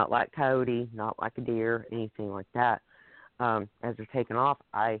 not like coyote, not like a deer, anything like that. As they're taking off,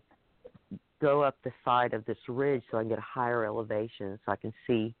 I go up the side of this ridge so I can get a higher elevation so I can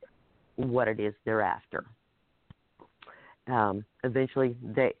see what it is they're after. Eventually,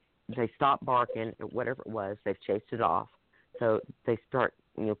 they stop barking at whatever it was. They've chased it off. So they start,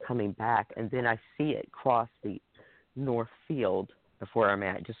 coming back, and then I see it cross the north field of where I'm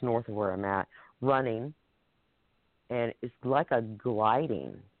at, just north of where I'm at, running, and it's like a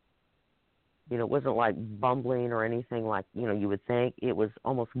gliding. It wasn't like bumbling or anything like, you would think. It was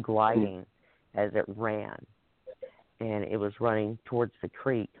almost gliding as it ran, and it was running towards the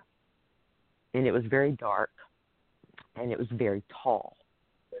creek, and it was very dark, and it was very tall.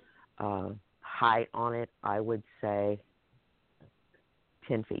 Height on it, I would say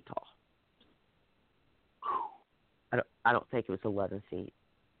 10 feet tall. I don't think it was 11 feet.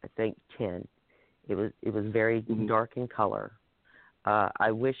 I think 10. It was very dark in color.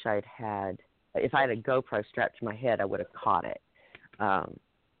 I wish I'd had. If I had a GoPro strapped to my head, I would have caught it.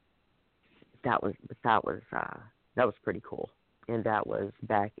 That was pretty cool, and that was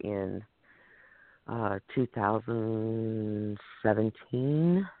back in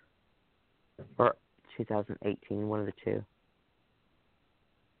 2017 or 2018, one of the two.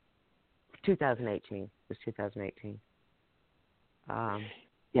 2018. It was 2018.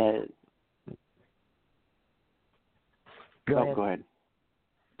 Yeah. Go ahead.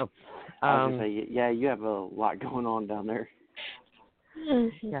 Oh. I was going to say, yeah, you have a lot going on down there.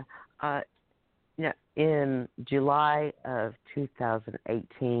 Yeah. In July of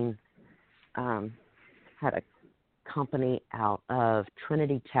 2018, had a company out of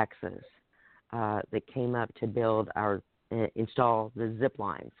Trinity, Texas, that came up to install the zip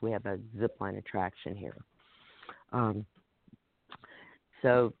lines. We have a zip line attraction here.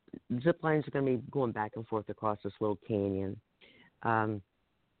 So zip lines are going to be going back and forth across this little canyon.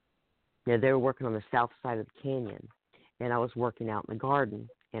 They were working on the south side of the canyon, and I was working out in the garden,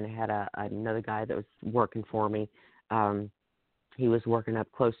 and I had another guy that was working for me. He was working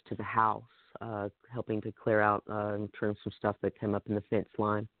up close to the house, helping to clear out and trim some stuff that came up in the fence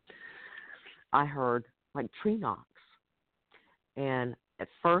line. I heard like tree knocks, and at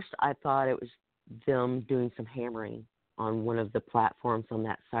first I thought it was them doing some hammering on one of the platforms on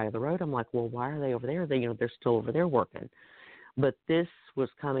that side of the road. I'm like, well, why are they over there? They're still over there working. But this was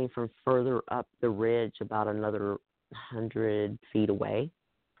coming from further up the ridge, about another 100 feet away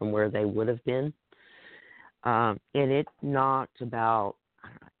from where they would have been. And it knocked about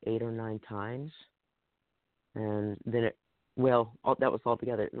 8 or 9 times. And then that was all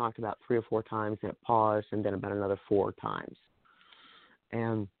together. It knocked about 3 or 4 times, and it paused, and then about another 4 times.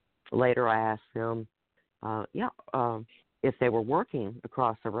 And later I asked them, if they were working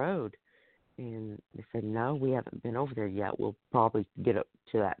across the road. And they said, no, we haven't been over there yet. We'll probably get up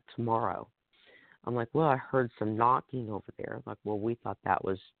to that tomorrow. I'm like, well, I heard some knocking over there. I'm like, well, we thought that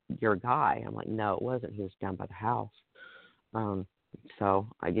was your guy. I'm like, no, it wasn't. He was down by the house. So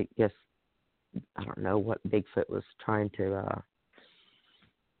I guess, I don't know what Bigfoot was trying to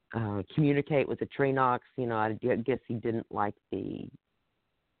communicate with the tree knocks. I guess he didn't like the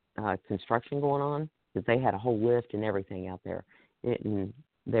construction going on, because they had a whole lift and everything out there. And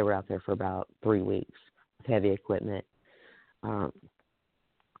they were out there for about 3 weeks with heavy equipment. I'm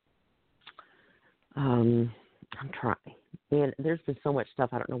trying. And there's been so much stuff.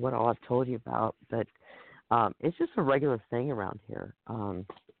 I don't know what all I've told you about, but it's just a regular thing around here.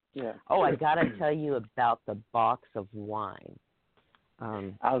 Yeah. Oh, I got to tell you about the box of wine.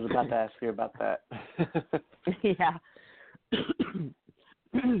 I was about to ask you about that. Yeah.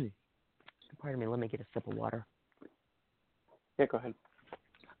 Pardon me. Let me get a sip of water. Yeah, go ahead.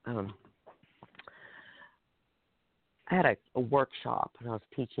 I had a workshop, and I was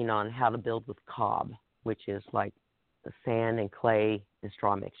teaching on how to build with cob, which is like the sand and clay and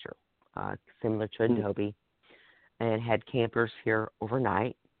straw mixture, similar to adobe, and had campers here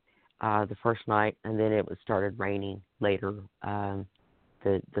overnight the first night, and then it started raining later the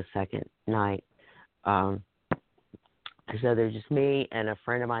second night. So there's just me and a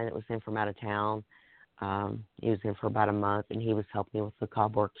friend of mine that was in from out of town. He was in for about a month, and he was helping me with the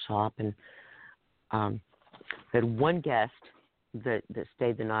cob workshop. And had one guest that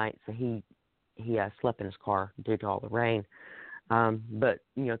stayed the night, so he slept in his car due to all the rain. But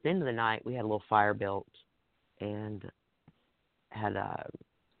at the end of the night, we had a little fire built and had a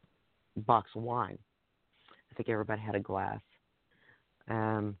box of wine. I think everybody had a glass.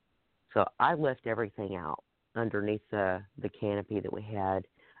 So I left everything out underneath the canopy that we had.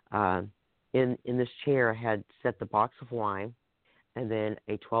 In this chair, I had set the box of wine and then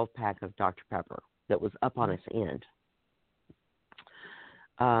a 12-pack of Dr. Pepper that was up on its end.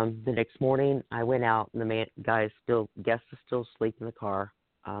 The next morning, I went out, and the guest is still asleep in the car.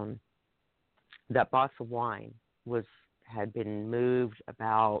 That box of wine had been moved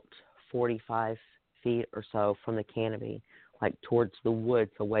about 45 feet or so from the canopy, like towards the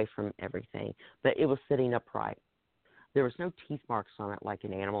woods, away from everything. But it was sitting upright. There was no teeth marks on it like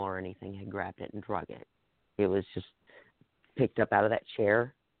an animal or anything had grabbed it and drug it. It was just picked up out of that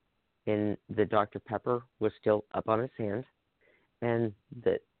chair, and the Dr. Pepper was still up on its end, and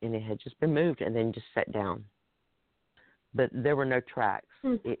it had just been moved and then just set down. But there were no tracks.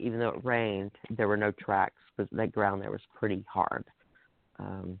 Even though it rained, there were no tracks because that ground there was pretty hard.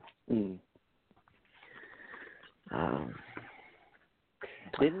 Go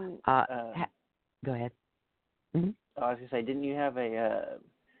ahead. Mm-hmm. I was going to say, didn't you have a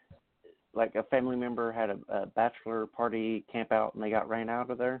family member had a bachelor party camp out and they got ran out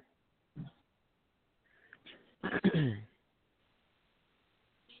of there?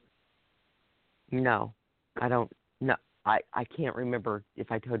 No, I don't. No, I can't remember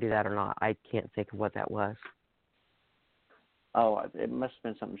if I told you that or not. I can't think of what that was. Oh, it must have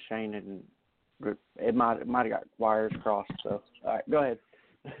been something Shane and it might have got wires crossed. So, all right, go ahead.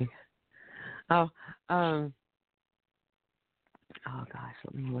 Oh gosh,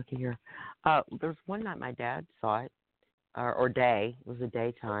 let me look at here. There's one night my dad saw it, or day. It was a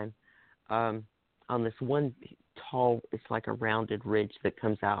daytime. On this one tall, it's like a rounded ridge that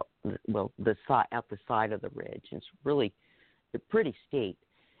comes out. Well, out the side of the ridge. It's really pretty steep.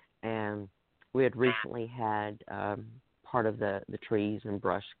 And we had recently had part of the trees and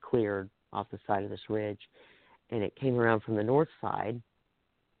brush cleared off the side of this ridge, and it came around from the north side.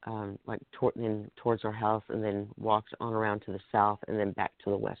 Towards our house, and then walked on around to the south, and then back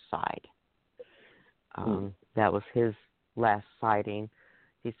to the west side. That was his last sighting.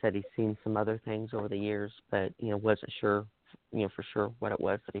 He said he's seen some other things over the years, but wasn't sure, for sure what it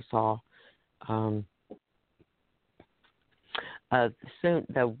was that he saw. Soon,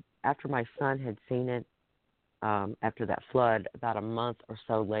 though, after my son had seen it, after that flood, about a month or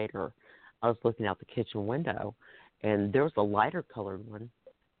so later, I was looking out the kitchen window, and there was a lighter colored one.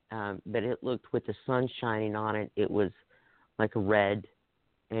 But it looked, with the sun shining on it, it was like a red,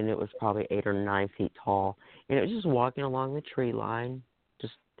 and it was probably 8 or 9 feet tall. And it was just walking along the tree line,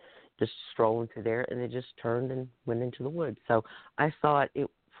 just strolling through there, and it just turned and went into the woods. So I saw it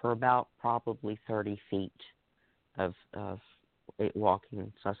for about probably 30 feet of it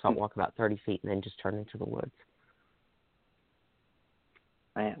walking. So I saw it walk about 30 feet and then just turn into the woods.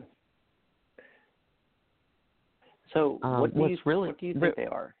 Man. So what do you think they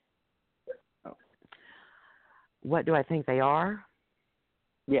are? Oh. What do I think they are?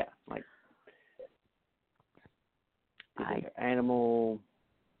 Yeah, like animal,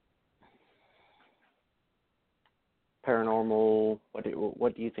 paranormal.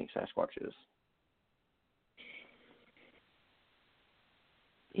 What do you think Sasquatch is?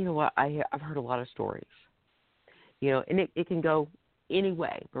 You know what? I've heard a lot of stories. And it can go any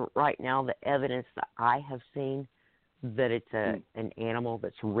way. But right now, the evidence that I have seen that it's an animal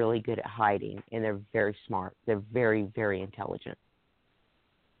that's really good at hiding, and they're very smart. They're very, very intelligent.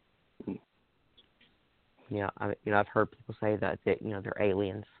 I've heard people say that they're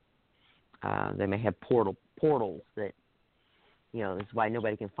aliens. They may have portals that, that's why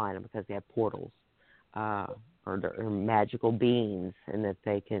nobody can find them, because they have portals. they're magical beings and that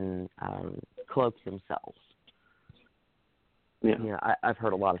they can cloak themselves. Yeah. You know, I've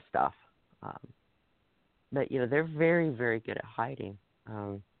heard a lot of stuff. But, you know, they're very, very good at hiding.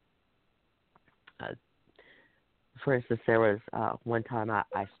 For instance, there was one time I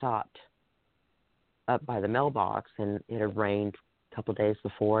stopped up by the mailbox, and it had rained a couple of days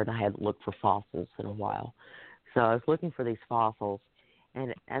before, and I hadn't looked for fossils in a while. So I was looking for these fossils,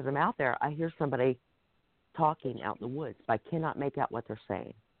 and as I'm out there, I hear somebody talking out in the woods. I cannot make out what they're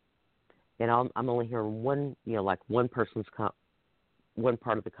saying. And I'm only hearing one, you know, like one person's one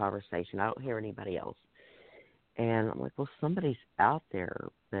part of the conversation. I don't hear anybody else. And I'm like, well, somebody's out there,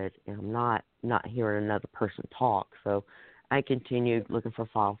 but I'm not hearing another person talk. So I continued looking for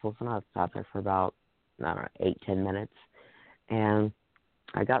fossils, and I was out there for about, I don't know, 8-10 minutes. And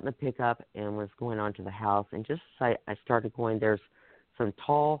I got in the pickup and was going on to the house. And just as I started going, there's some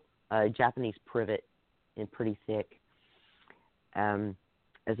tall Japanese privet and pretty thick.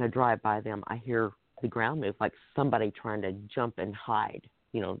 As I drive by them, I hear the ground move, like somebody trying to jump and hide,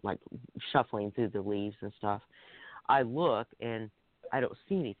 you know, like shuffling through the leaves and stuff. I look, and I don't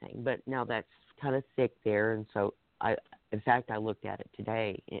see anything, but now that's kind of thick there, and so in fact, I looked at it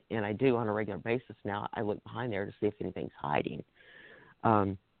today, and I do on a regular basis now. I look behind there to see if anything's hiding.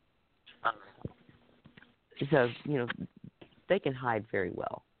 So, you know, they can hide very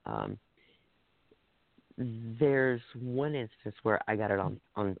well. There's one instance where I got it on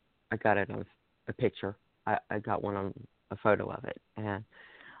a picture. I got one on a photo of it, and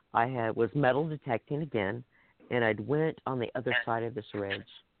I was metal detecting again, and I'd went on the other side of this ridge,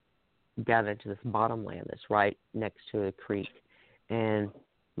 down into this bottomland that's right next to a creek, and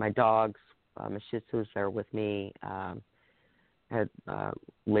my dogs, my Shih Tzus there with me, had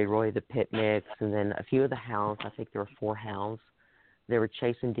Leroy the pit mix, and then a few of the hounds. I think there were 4 hounds. They were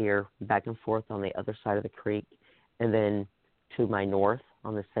chasing deer back and forth on the other side of the creek, and then to my north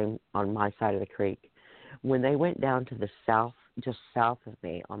on my side of the creek. When they went down to the south, just south of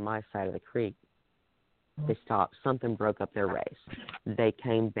me on my side of the creek, they stopped. Something broke up their race. They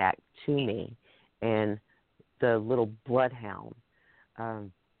came back to me, and the little bloodhound,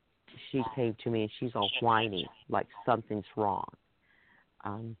 she came to me, and she's all whiny, like something's wrong.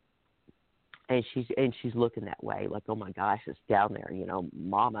 And she's looking that way, like, oh my gosh, it's down there, you know,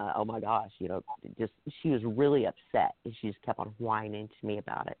 Mama, oh my gosh, you know, just she was really upset, and she just kept on whining to me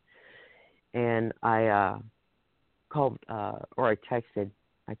about it. And I called or I texted,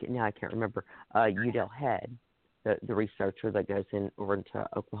 I can't remember, Udell Head, the researcher that goes over into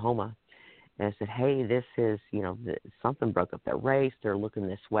Oklahoma, and I said, hey, this is, you know, something broke up their race. They're looking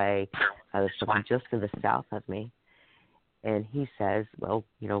this way. There's something just to the south of me. And he says, well,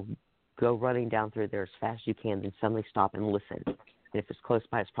 you know, go running down through there as fast as you can, then suddenly stop and listen. And if it's close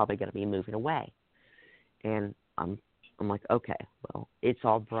by, it's probably going to be moving away. And I'm like, okay, well, it's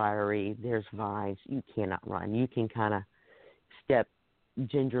all briary. There's vines. You cannot run. You can kind of step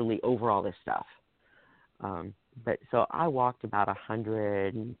gingerly over all this stuff. But so I walked about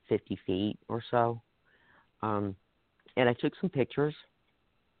 150 feet or so, and I took some pictures.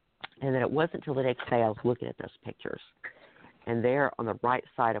 And then it wasn't until the next day I was looking at those pictures. And there on the right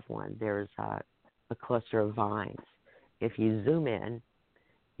side of one, there's a cluster of vines. If you zoom in,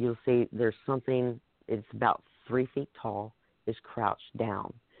 you'll see there's something, it's about 3 feet tall, is crouched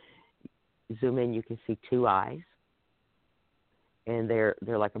down. Zoom in, you can see 2 eyes, and they're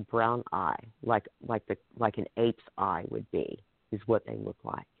like a brown eye, like an ape's eye would be, is what they look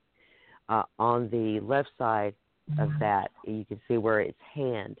like. On the left side of that, you can see where its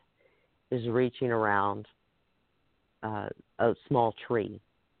hand is reaching around a small tree,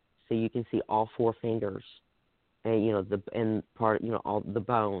 so you can see all 4 fingers, and you know all the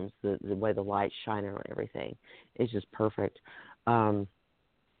bones, the way the light's shining on everything. It's just perfect.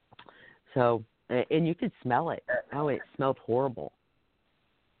 So, and you could smell it. Oh, it smelled horrible.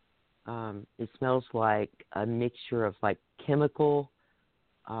 It smells like a mixture of like chemical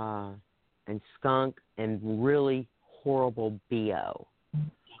and skunk and really horrible BO.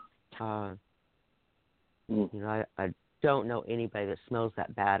 You know, I don't know anybody that smells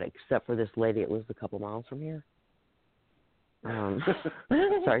that bad except for this lady that lives a couple miles from here.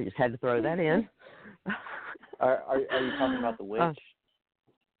 Sorry, just had to throw that in. Are you talking about the witch?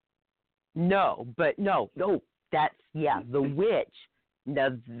 No, that's, the witch. Now,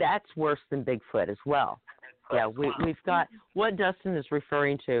 that's worse than Bigfoot as well. Yeah, we've got, what Dustin is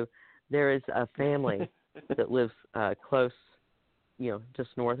referring to, there is a family that lives close, you know, just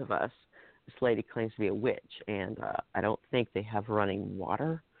north of us. This lady claims to be a witch, and I don't think they have running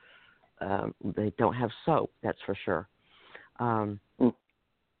water. They don't have soap, that's for sure.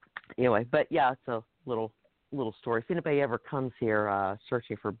 Anyway, but yeah, it's a little little story. If anybody ever comes here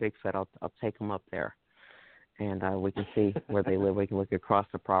searching for Bigfoot, I'll take them up there, and we can see where they live. We can look across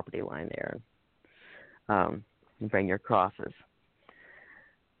the property line there, and bring your crosses.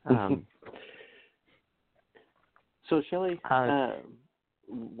 So, Shelly,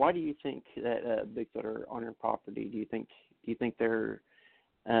 why do you think that Bigfoot are on your property? Do you think they're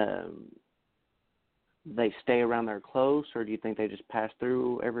they stay around there close, or do you think they just pass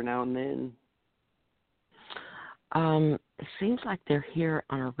through every now and then? It seems like they're here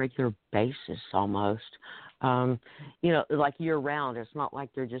on a regular basis almost. Like year round. It's not like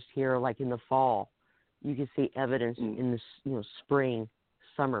they're just here like in the fall. You can see evidence in the spring,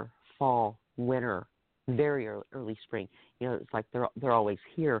 summer, fall, winter, very early spring. It's like they're always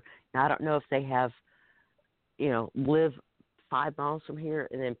here. Now I don't know if they have, live 5 miles from here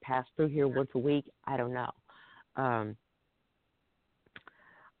and then pass through here once a week. I don't know. I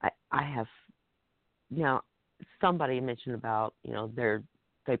have, somebody mentioned about, they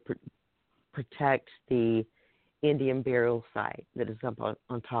protect the Indian burial site that is up on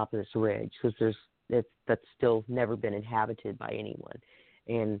top of this ridge, because that's still never been inhabited by anyone.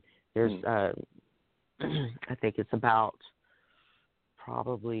 And there's, I think it's about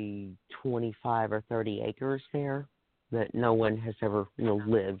probably 25 or 30 acres there that no one has ever,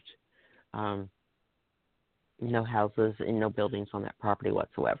 lived. No houses and no buildings on that property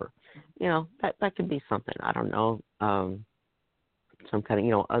whatsoever. That could be something. I don't know. Some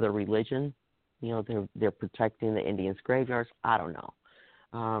kind of, other religion. They're protecting the Indians' graveyards. I don't know.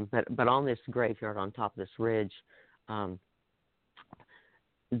 But on this graveyard on top of this ridge,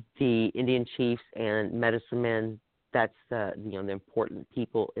 the Indian chiefs and medicine men, that's the important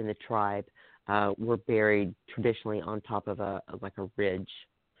people in the tribe, were buried traditionally on top of a ridge.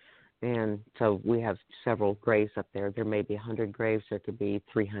 And so we have several graves up there. There may be 100 graves. There could be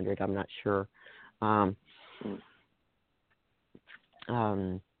 300. I'm not sure. So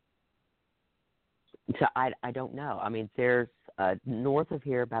I don't know. I mean, there's north of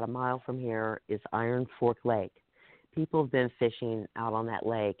here, about a mile from here, is Iron Fork Lake. People have been fishing out on that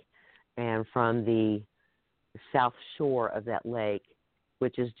lake, and from the south shore of that lake,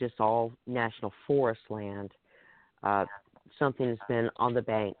 which is just all national forest land, something has been on the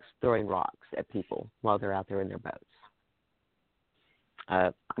banks throwing rocks at people while they're out there in their boats.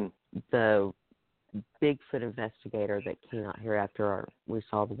 The Bigfoot investigator that came out here after we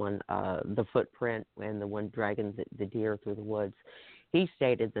saw the one, the footprint and the one dragging the deer through the woods, he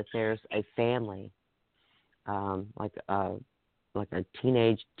stated that there's a family, like a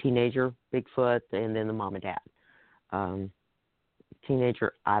teenager Bigfoot, and then the mom and dad.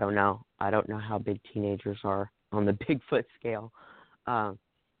 Teenager, I don't know. I don't know how big teenagers are on the Bigfoot scale. Talk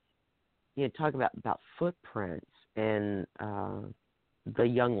about footprints and the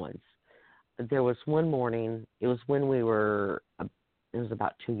young ones. There was one morning, it was when we were, it was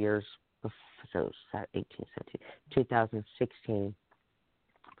about 2 years before, so it was 2016.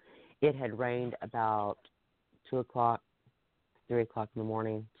 It had rained about 2 o'clock, 3 o'clock in the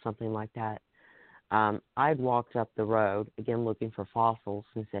morning, something like that. I'd walked up the road, again looking for fossils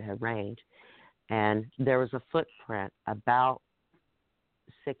since it had rained, and there was a footprint about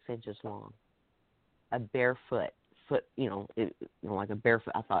 6 inches long, a barefoot foot, like a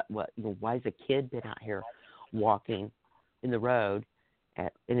barefoot. I thought, why has a kid been out here walking in the road?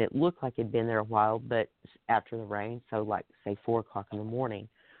 And it looked like it'd been there a while, but after the rain, so like say 4 o'clock in the morning,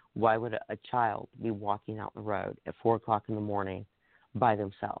 why would a child be walking out the road at 4 o'clock in the morning by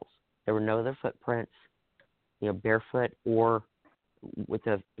themselves? There were no other footprints, barefoot or with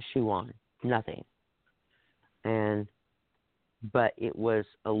a shoe on, nothing. But it was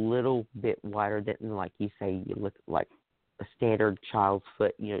a little bit wider than, like you say, you look like a standard child's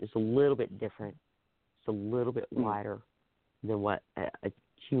foot. It's a little bit different. It's a little bit wider than what a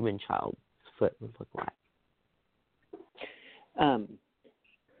human child's foot would look like.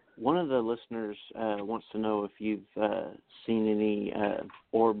 One of the listeners wants to know if you've seen any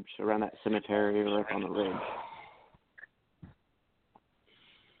orbs around that cemetery or up on the ridge.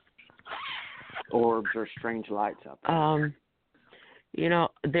 Orbs or strange lights out there.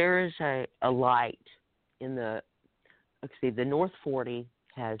 There is a light in the, let's see, the North 40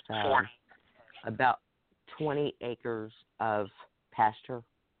 has about 20 acres of pasture,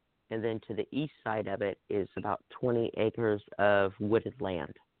 and then to the east side of it is about 20 acres of wooded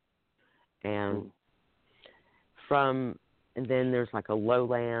land. And then there's like a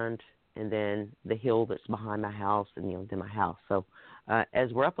lowland, and then the hill that's behind my house, and then my house. So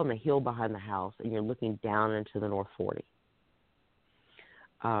as we're up on the hill behind the house, and you're looking down into the North 40,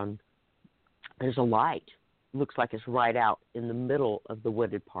 there's a light. Looks like it's right out in the middle of the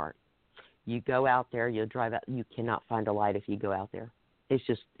wooded part. You go out there, you drive out, you cannot find a light if you go out there.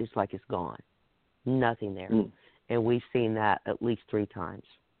 It's like it's gone. Nothing there. And we've seen that at least 3 times.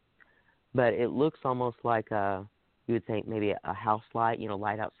 But it looks almost like you would think maybe a house light,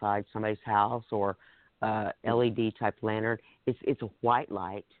 light outside somebody's house, or LED type lantern. It's a white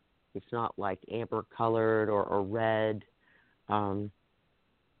light. It's not like amber colored or red.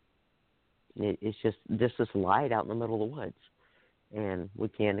 It's just this light out in the middle of the woods, and we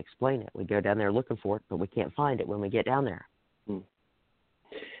can't explain it. We go down there looking for it, but we can't find it when we get down there.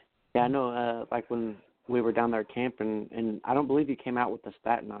 Yeah, I know. Like when we were down there camping, and I don't believe you came out with us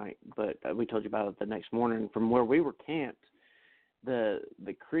that night, but we told you about it the next morning. From where we were camped, the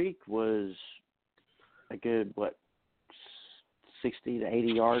creek was a good 60 to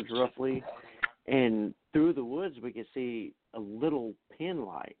 80 yards roughly, and through the woods we could see a little pin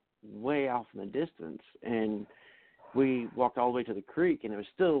light way off in the distance, and we walked all the way to the creek, and it was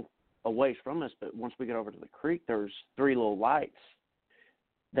still a ways from us, but once we got over to the creek, there was 3 little lights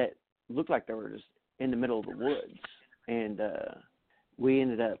that looked like they were just in the middle of the woods. And we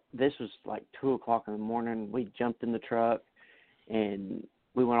ended up, this was like 2 o'clock in the morning, we jumped in the truck, and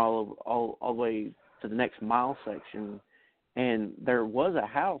we went all the way to the next mile section, and there was a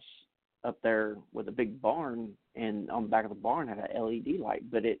house up there with a big barn, and on the back of the barn had an LED light,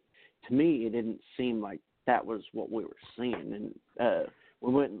 but to me, it didn't seem like that was what we were seeing. And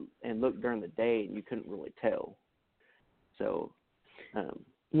we went and looked during the day, and you couldn't really tell. So,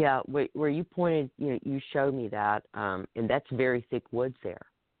 yeah, where you pointed, you showed me that, and that's very thick woods there.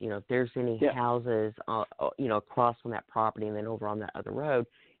 If there's any houses, across on that property and then over on that other road,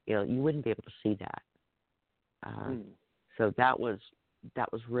 you wouldn't be able to see that. So that was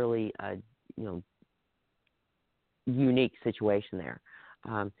really a unique situation there.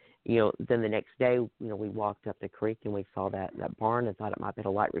 Then the next day, we walked up the creek and we saw that barn and thought it might have been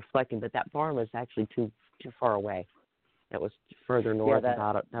a light reflecting, but that barn was actually too far away. It was further north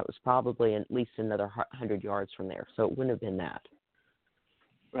about it. That was probably at least another 100 yards from there, so it wouldn't have been that.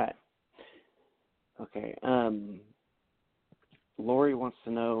 Right. Okay. Lori wants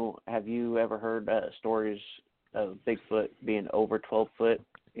to know, have you ever heard stories of Bigfoot being over 12 foot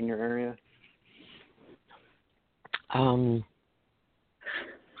in your area?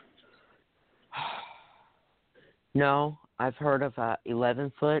 No, I've heard of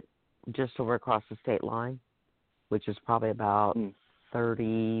 11 foot just over across the state line, which is probably about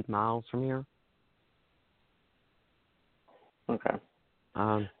 30 miles from here. Okay.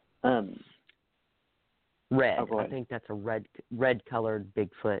 Red. I think that's a red colored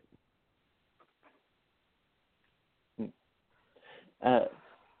Bigfoot. Has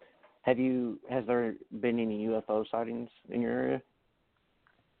there been any UFO sightings in your area?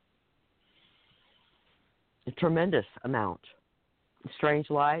 A tremendous amount. Strange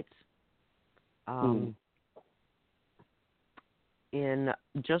lights. In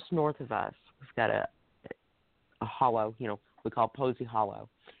just north of us, we've got a hollow, we call Posey Hollow,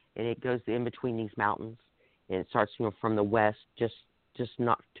 and it goes in between these mountains, and it starts, from the west, just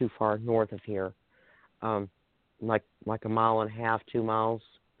not too far north of here, like a mile and a half, 2 miles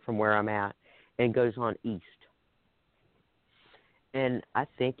from where I'm at, and goes on east. And I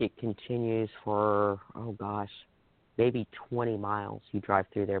think it continues for, maybe 20 miles. You drive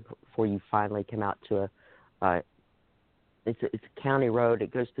through there before you finally come out to it's a county road.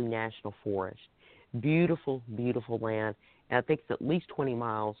 It goes through national forest. Beautiful, beautiful land. And I think it's at least 20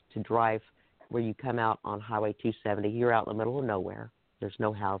 miles to drive where you come out on Highway 270. You're out in the middle of nowhere. There's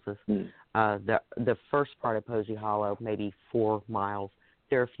no houses. The first part of Posey Hollow, maybe 4 miles,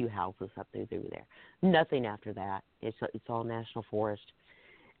 there are a few houses up through there. Nothing after that. It's all national forest.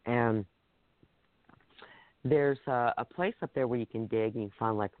 And there's a place up there where you can dig and you can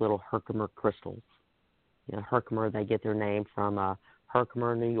find like little Herkimer crystals. Herkimer, they get their name from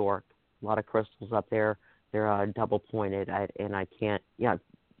Herkimer, New York. A lot of crystals up there. They're double pointed, and I can't.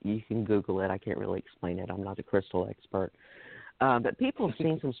 You can Google it. I can't really explain it. I'm not a crystal expert. But people have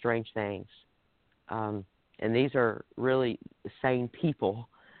seen some strange things, and these are really sane people.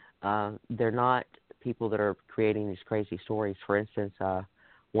 They're not people that are creating these crazy stories. For instance,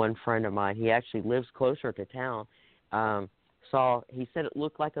 one friend of mine, he actually lives closer to town, he said it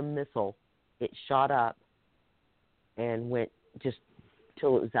looked like a missile. It shot up and went just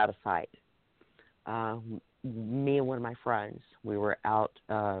till it was out of sight. Me and one of my friends, we were out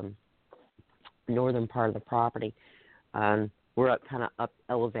northern part of the property. We're kind of up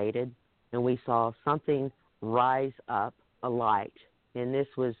elevated, and we saw something rise up, a light, and this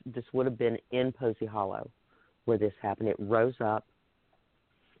would have been in Posey Hollow where this happened. It rose up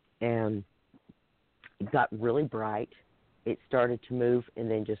and it got really bright. It started to move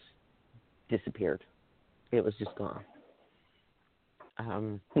and then just disappeared. It was just gone.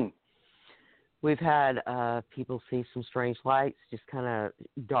 We've had people see some strange lights just kind of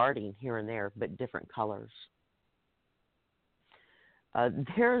darting here and there, but different colors.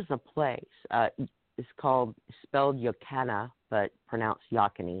 There's a place. It's spelled Yakana, but pronounced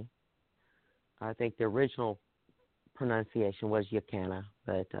Yakani. I think the original pronunciation was Yakana,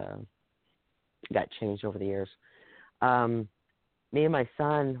 but got changed over the years. Me and my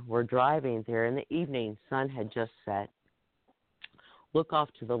son were driving there in the evening. Sun had just set. Look off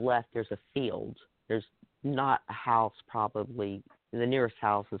to the left. There's a field. There's not a house probably. The nearest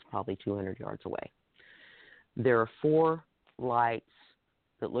house is probably 200 yards away. There are 4 lights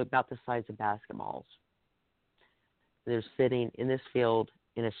that look about the size of basketballs. They're sitting in this field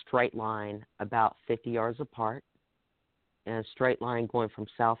in a straight line about 50 yards apart, and a straight line going from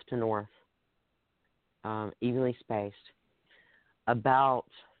south to north, evenly spaced. About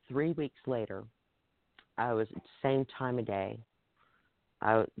 3 weeks later, I was at the same time of day.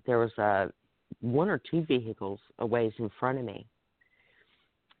 There was 1 or 2 vehicles a ways in front of me,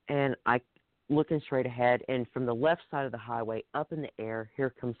 and I looking straight ahead, and from the left side of the highway, up in the air, here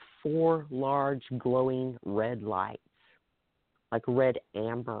comes 4 large glowing red lights, like red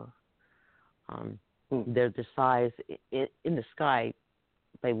amber. They're the size in the sky.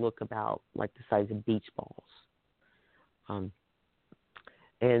 They look about like the size of beach balls,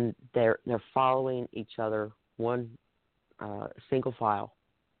 and they're following each other, one single file,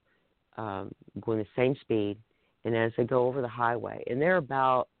 going the same speed. And as they go over the highway, and they're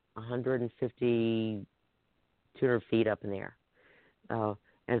about 150, 200 feet up in the air.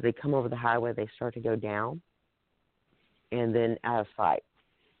 As they come over the highway, they start to go down, and then out of sight.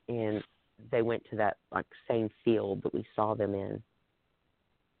 And they went to that like same field that we saw them in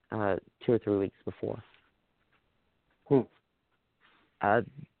 2 or 3 weeks before.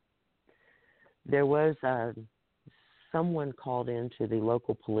 There was someone called into the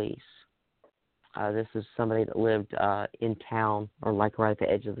local police. This is somebody that lived in town, or like right at the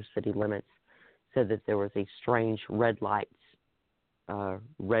edge of the city limits, said that there was a strange red lights,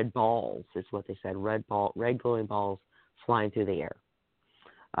 red balls is what they said, red glowing balls flying through the air.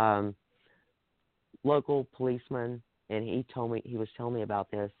 Local policeman, and he was telling me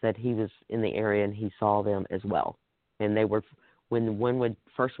about this, that he was in the area and he saw them as well. And they were, when the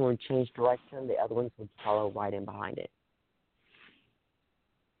first one would change direction, the other ones would follow right in behind it.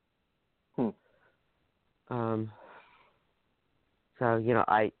 So,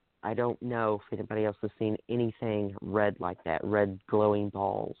 I don't know if anybody else has seen anything red like that, red glowing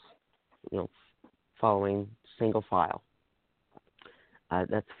balls, following single file. That's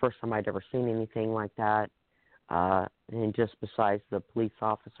the first time I'd ever seen anything like that. And just besides the police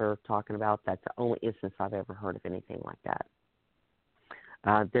officer talking about, that's the only instance I've ever heard of anything like that.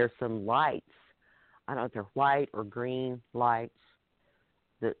 There's some lights. I don't know if they're white or green lights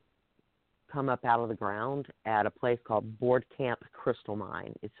that come up out of the ground at a place called Board Camp Crystal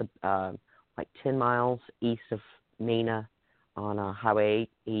Mine. It's like 10 miles east of Mena on Highway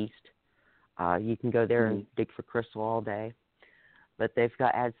 8 East. You can go there and dig for crystal all day. But they've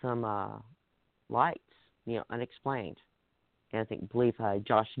had some lights, unexplained. And I believe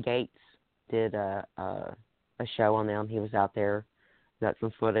Josh Gates did a show on them. He was out there, got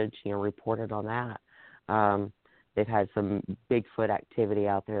some footage, reported on that. They've had some Bigfoot activity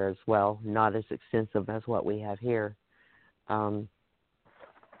out there as well, not as extensive as what we have here. You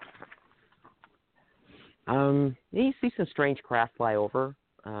see some strange craft fly over.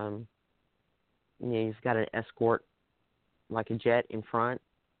 You've got an escort, like a jet in front,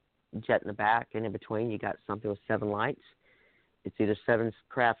 jet in the back, and in between you got something with 7 lights. It's either 7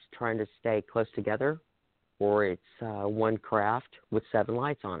 crafts trying to stay close together, or it's one craft with 7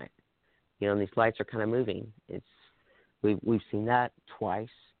 lights on it. And these lights are kind of moving. We've seen that twice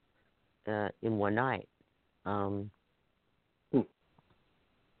in one night. So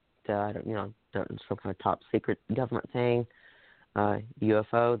I don't know, some kind of top secret government thing,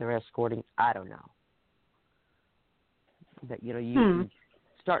 UFO they're escorting. I don't know. But you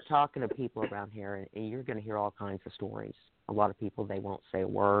start talking to people around here, and you're going to hear all kinds of stories. A lot of people, they won't say a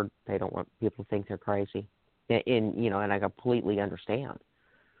word. They don't want people to think they're crazy, and I completely understand.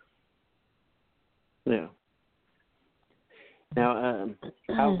 Yeah. Now,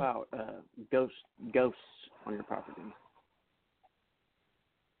 how about ghosts on your property?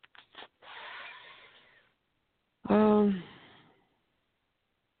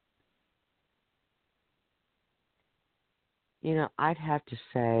 I'd have to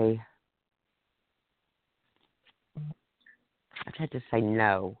say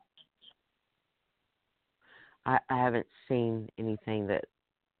no. I haven't seen anything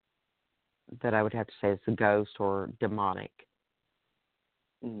that I would have to say is a ghost or demonic.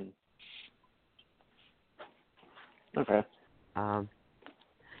 Mm. Okay.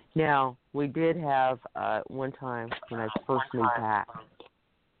 Now, we did have one time when I first moved back,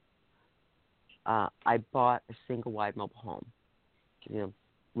 I bought a single-wide mobile home,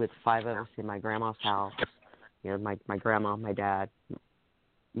 with 5 of us in my grandma's house, my grandma, my dad,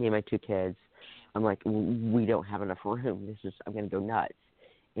 me and my 2 kids. I'm like, we don't have enough room. I'm going to go nuts.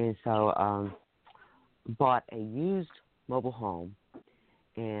 And so bought a used mobile home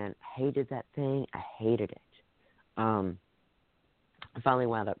and hated that thing. I hated it. I finally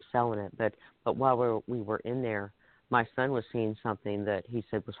wound up selling it. But while we were in there, my son was seeing something that he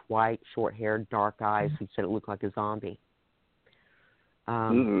said was white, short-haired, dark eyes. He said it looked like a zombie.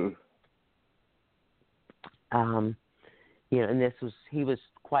 And he was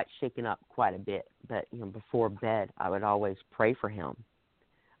quite shaken up quite a bit. But, before bed, I would always pray for him,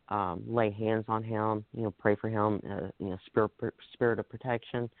 lay hands on him, pray for him, spirit of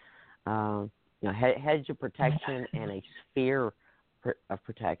protection, hedge of protection and a sphere of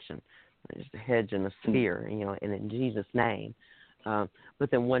protection. There's a hedge and a sphere, and in Jesus' name.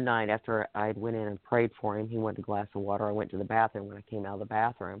 But then one night after I went in and prayed for him, he wanted a glass of water. I went to the bathroom. When I came out of the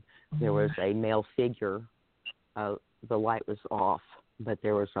bathroom, there was a male figure. The light was off, but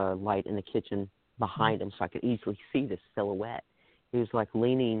there was a light in the kitchen behind him, so I could easily see the silhouette. He was like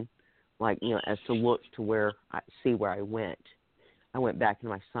leaning, as to look to where I went. I went back into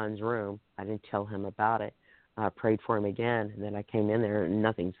my son's room. I didn't tell him about it. I prayed for him again, and then I came in there and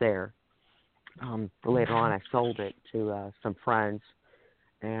nothing's there. Later on, I sold it to some friends,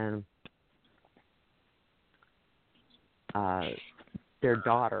 and their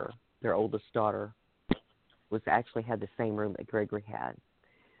daughter, their oldest daughter, had the same room that Gregory had.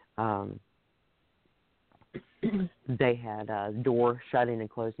 They had a door shutting and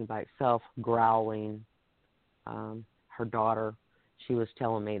closing by itself, growling. Her daughter, they were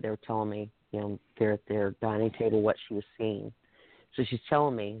telling me, they're at their dining table what she was seeing. So she's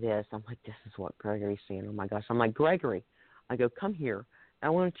telling me this. I'm like, this is what Gregory's seeing. Oh, my gosh. I'm like, Gregory, I go, come here. I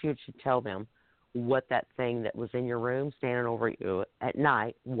want you to tell them what that thing that was in your room standing over you at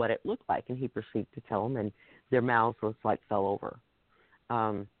night, what it looked like. And he proceeded to tell them, and their mouths fell over.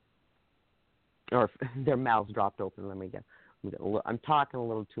 Or their mouths dropped open. Let me go. I'm talking a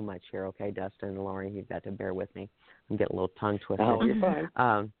little too much here, okay, Dustin and Lauren? You've got to bear with me. I'm getting a little tongue twisted. Oh, you're fine.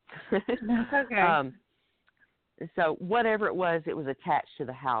 That's okay. So whatever it was attached to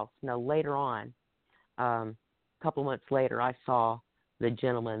the house. Now, later on, a couple months later, I saw the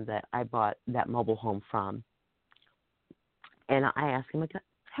gentleman that I bought that mobile home from. And I asked him,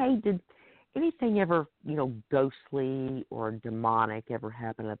 hey, did anything ever, ghostly or demonic ever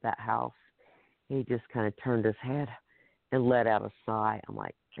happen at that house? He just kind of turned his head and let out a sigh. I'm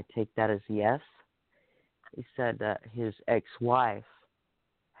like, I take that as yes. He said that his ex-wife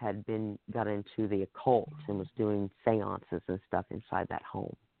had got into the occult and was doing seances and stuff inside that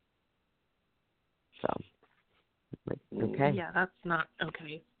home. So, okay. Yeah, that's not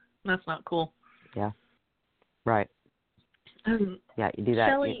okay. That's not cool. Yeah. Right. Yeah, you do that.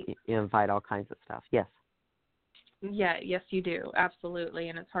 Shelly, you invite all kinds of stuff. Yes. Yeah, yes, you do. Absolutely.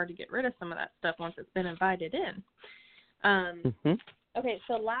 And it's hard to get rid of some of that stuff once it's been invited in. Okay,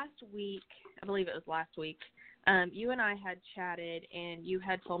 so last week, I believe it was last week, you and I had chatted, and you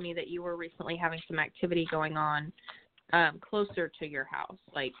had told me that you were recently having some activity going on closer to your house,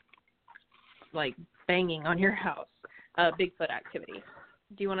 like banging on your house, Bigfoot activity.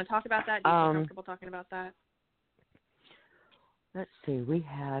 Do you want to talk about that? Do you feel comfortable talking about that? Let's see. We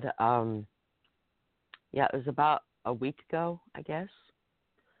had, it was about a week ago, I guess.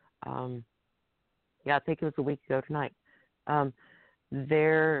 I think it was a week ago tonight.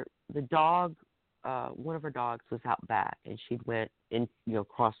 The dog, one of her dogs was out back, and she went in,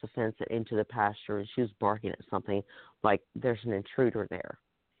 across the fence and into the pasture, and she was barking at something like there's an intruder there.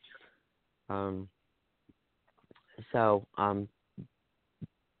 So I'm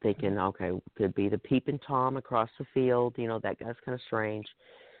thinking, okay, could be the peeping Tom across the field. That guy's kind of strange.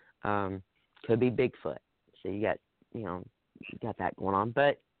 Could be Bigfoot. So you got that going on.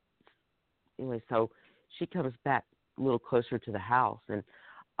 But anyway, so she comes back a little closer to the house, and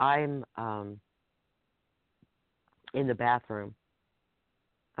I'm in the bathroom.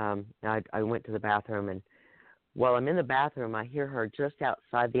 I went to the bathroom, and while I'm in the bathroom, I hear her just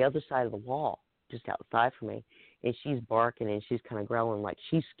outside, the other side of the wall, just outside from me, and she's barking, and she's kind of growling like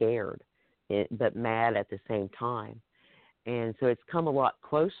she's scared, but mad at the same time. And so it's come a lot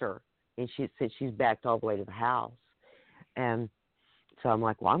closer, and since she's backed all the way to the house. And so I'm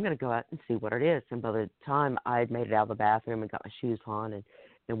like, well, I'm going to go out and see what it is. And by the time I'd made it out of the bathroom and got my shoes on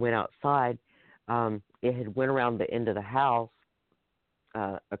and and went outside, it had went around the end of the house,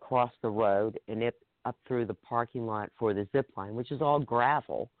 across the road, and it up through the parking lot for the zip line, which is all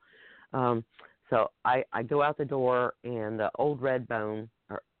gravel. So I go out the door, and the old red bone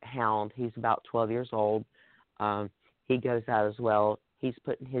or hound, he's about 12 years old, he goes out as well. He's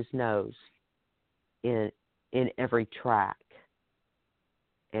putting his nose in every track,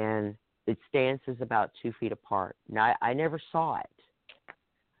 and its stance is about 2 feet apart. Now, I never saw it,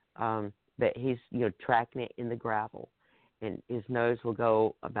 but he's, tracking it in the gravel, and his nose will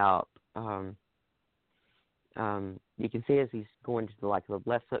go about, you can see as he's going to the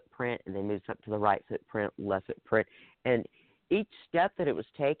left footprint, and then moves up to the right footprint, left footprint, and each step that it was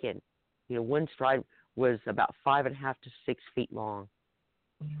taken, one stride was about 5.5 to 6 feet long.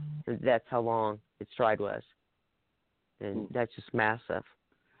 That's how long its stride was, and that's just massive.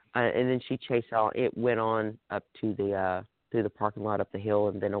 And then she chased out. It went on up to the through the parking lot, up the hill,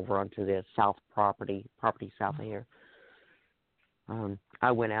 and then over onto the south property south of here.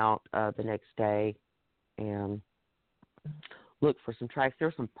 I went out the next day and looked for some tracks.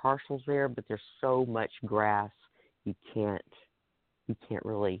 There's some parcels there, but there's so much grass you can't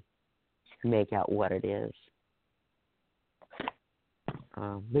really make out what it is.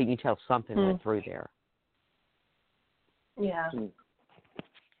 But you can tell something went through there. Yeah.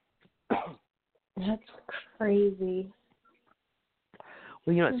 That's crazy.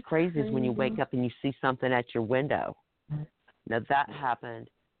 Well, what's crazy is when you wake up and you see something at your window. Now, that happened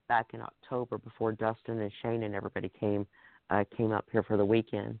back in October before Dustin and Shane and everybody came up here for the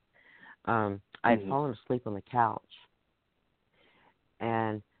weekend. I had fallen asleep on the couch,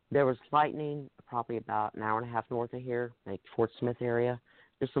 and there was lightning probably about an hour and a half north of here, like Fort Smith area.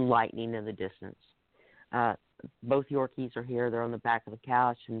 There's some lightning in the distance. Both Yorkies are here. They're on the back of the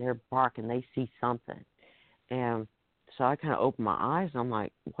couch, and they're barking. They see something. And so I kind of open my eyes, and I'm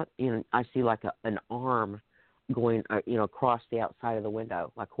like, what? I see like an arm going, across the outside of the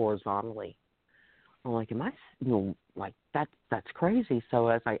window, like horizontally. I'm like, am I, like that's crazy. So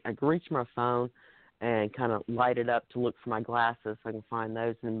as I reach my phone and kind of light it up to look for my glasses so I can find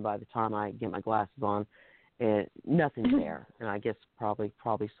those, and by the time I get my glasses on, and nothing's there. And I guess probably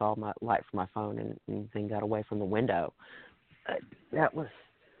saw my light from my phone and then got away from the window. That was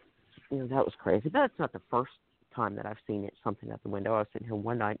crazy. But that's not the first time that I've seen something at the window. I was sitting here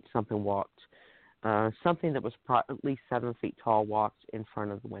one night, something walked. Something that was at least 7 feet tall walked in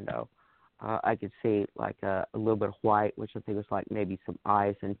front of the window. I could see like a little bit of white, which I think was like maybe some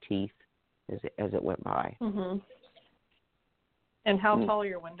eyes and teeth as it went by. Mm-hmm. And how tall are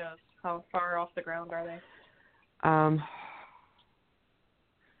your windows? How far off the ground are they?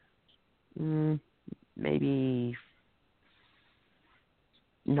 Maybe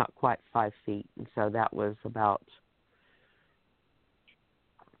not quite 5 feet, and so that was about.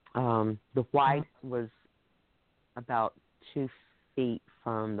 The white was about 2 feet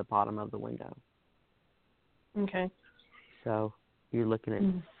from the bottom of the window. Okay. So you're looking at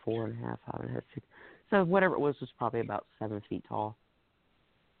 4.5, 5.5, 6. So whatever it was probably about 7 feet tall.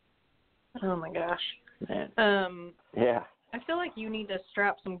 Oh my gosh. Yeah. I feel like you need to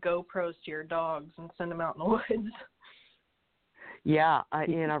strap some GoPros to your dogs and send them out in the woods. Yeah, I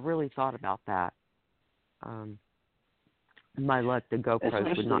really thought about that. My luck, the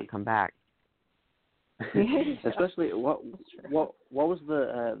GoPros would not come back. Especially what was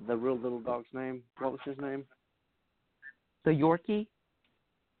the real little dog's name? What was his name? The Yorkie?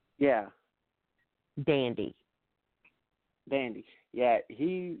 Yeah. Dandy. Yeah,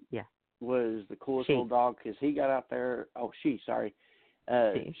 he was the coolest little dog because he got out there. Oh, she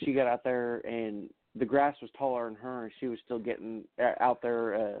got out there, and the grass was taller than her, and she was still getting out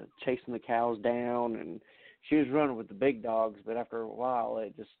there chasing the cows down, and she was running with the big dogs. But after a while,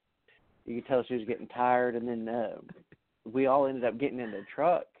 you could tell she was getting tired, and then we all ended up getting in the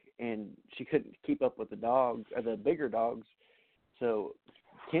truck, and she couldn't keep up with the bigger dogs. So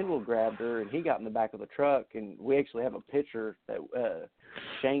Kendall grabbed her, and he got in the back of the truck, and we actually have a picture that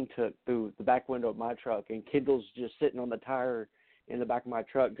Shane took through the back window of my truck, and Kendall's just sitting on the tire in the back of my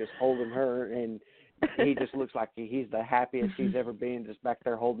truck just holding her, and he just looks like he's the happiest he's ever been, just back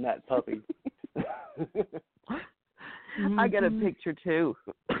there holding that puppy. I got a picture too.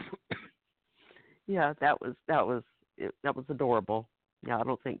 Yeah, that was adorable. Yeah, I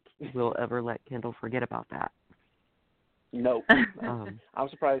don't think we'll ever let Kendall forget about that. Nope. I'm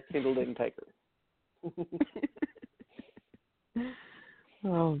surprised Kendall didn't take her.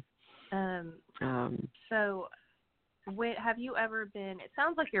 So, have you ever been? It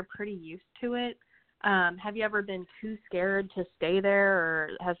sounds like you're pretty used to it. Have you ever been too scared to stay there,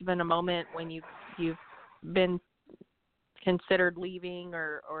 or has there been a moment when you've been considered leaving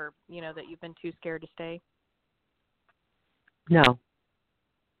or that you've been too scared to stay? No.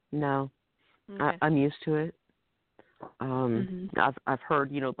 Okay. I'm used to it. I've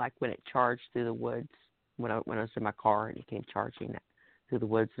heard, like when it charged through the woods, when I was in my car and it came charging through the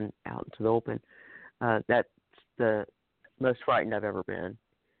woods and out into the open, that's the most frightened I've ever been.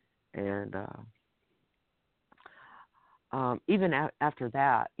 And even after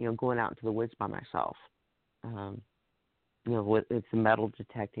that, going out into the woods by myself, with the metal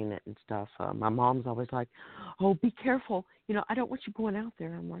detecting it and stuff, my mom's always like, "Oh, be careful! I don't want you going out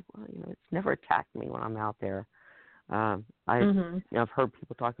there." I'm like, "Well, it's never attacked me when I'm out there." I've heard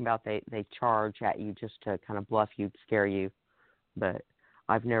people talking about they charge at you just to kind of bluff you, scare you, but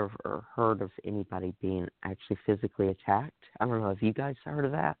I've never heard of anybody being actually physically attacked. I don't know if you guys heard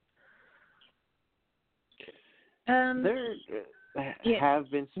of that. There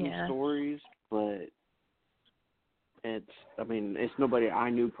have been some stories, but it's nobody I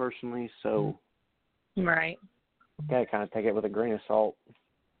knew personally, so right. Gotta kind of take it with a grain of salt.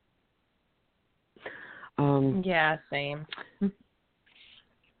 Yeah, same.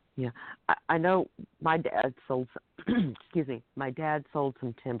 Yeah, I know my dad sold. Excuse me, my dad sold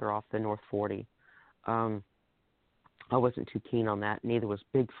some timber off the North 40. I wasn't too keen on that. Neither was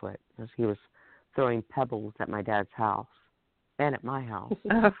Bigfoot, because he was throwing pebbles at my dad's house and at my house.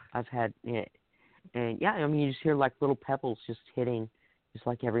 I've had it, and you just hear like little pebbles just hitting, just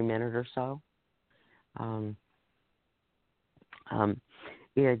like every minute or so.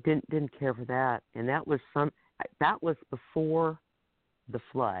 Didn't care for that, and that was before the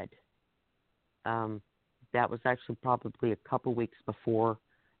flood. That was actually probably a couple weeks before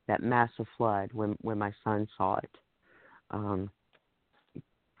that massive flood when my son saw it.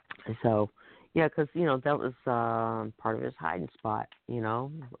 So, because that was part of his hiding spot. It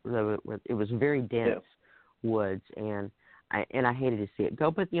was very dense woods, and I hated to see it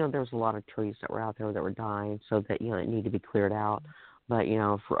go. But there was a lot of trees that were out there that were dying, so that it needed to be cleared out. But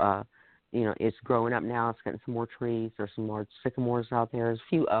it's growing up now. It's getting some more trees. There's some large sycamores out there. There's a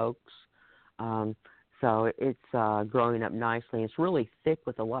few oaks. So it's growing up nicely. It's really thick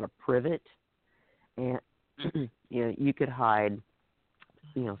with a lot of privet, and you could hide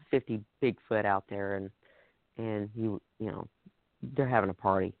 50 Bigfoot out there, and they're having a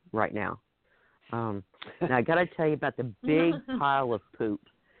party right now. Now I got to tell you about the big pile of poop.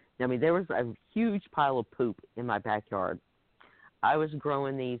 There was a huge pile of poop in my backyard. I was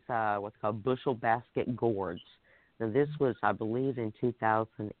growing these what's called bushel basket gourds. Now this was, I believe, in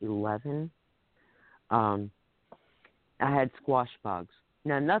 2011. I had squash bugs.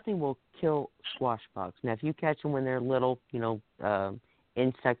 Now nothing will kill squash bugs. Now if you catch them when they're little,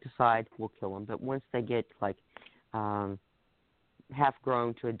 insecticide will kill them. But once they get like half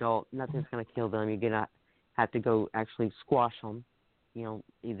grown to adult, nothing's going to kill them. You're going to have to go actually squash them.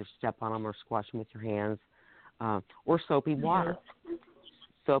 Either step on them or squash them with your hands. Or soapy water.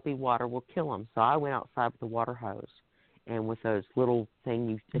 Soapy water will kill them. So I went outside with the water hose, and with those little thing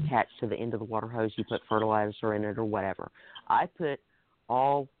you attach to the end of the water hose, you put fertilizer in it or whatever. I put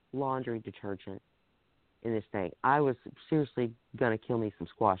all laundry detergent in this thing. I was seriously going to kill me some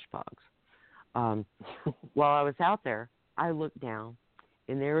squash bugs. While I was out there, I looked down,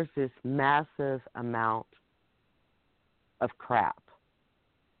 and there was this massive amount of crap.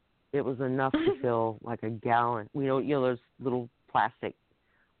 It was enough to fill like a gallon. Those little plastic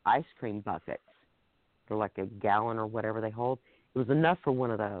ice cream buckets. They're like a gallon or whatever they hold. It was enough for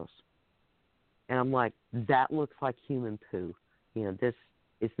one of those. And I'm like, that looks like human poo. This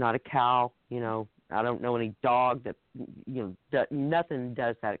is not a cow. I don't know any dog that, nothing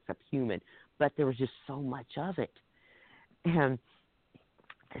does that except human. But there was just so much of it. And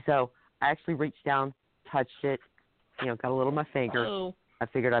so I actually reached down, touched it, got a little of my finger. Oh. I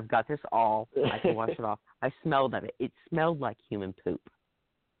figured I've got this all. I can wash it off. I smelled of it. It smelled like human poop.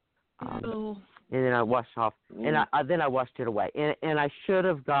 And then I washed off, and then I washed it away. And I should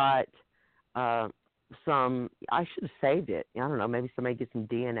have got some. I should have saved it. I don't know. Maybe somebody get some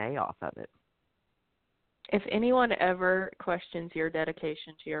DNA off of it. If anyone ever questions your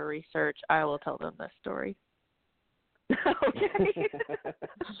dedication to your research, I will tell them this story. Okay.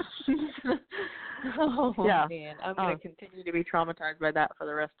 Man, I'm going to continue to be traumatized by that for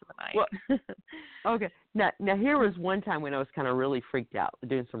the rest of the night. Well, okay. Now here was one time when I was kind of really freaked out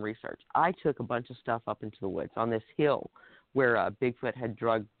doing some research. I took a bunch of stuff up into the woods on this hill where Bigfoot had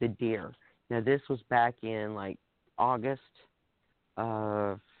drugged the deer. Now this was back in like August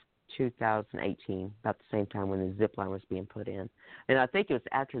of 2018, about the same time when the zip line was being put in, and I think it was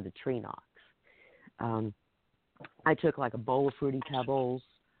after the tree knocks. I took like a bowl of Fruity Pebbles,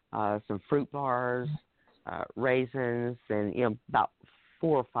 some fruit bars, raisins, and about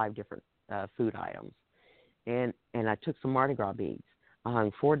 4 or 5 different food items. And I took some Mardi Gras beads. I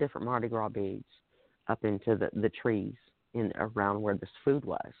hung 4 different Mardi Gras beads up into the trees around where this food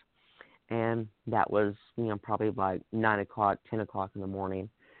was. And that was, probably like 9 o'clock, 10 o'clock in the morning.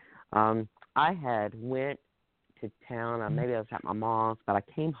 I had went to town. Maybe I was at my mom's, but I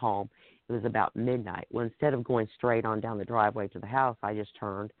came home. It was about midnight. Well, instead of going straight on down the driveway to the house, I just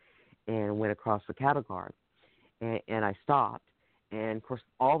turned and went across the cattle guard. And I stopped. And, of course,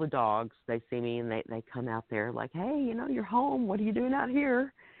 all the dogs, they see me, and they come out there like, hey, you're home. What are you doing out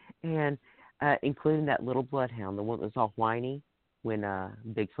here? And including that little bloodhound, the one that was all whiny when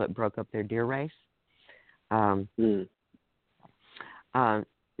Bigfoot broke up their deer race. And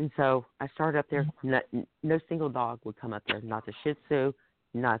so I started up there. No single dog would come up there, not the Shih Tzu,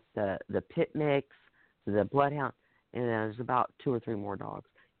 not the Pit Mix, the bloodhound, and there's about 2 or 3 more dogs.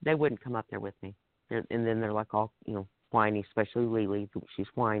 They wouldn't come up there with me. And then they're like all, whiny, especially Lily. She's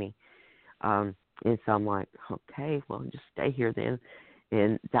whiny. And so I'm like, okay, well, just stay here then.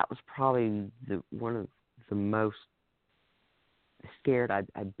 And that was probably one of the most scared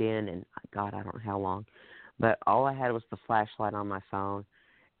I'd been in, God, I don't know how long. But all I had was the flashlight on my phone.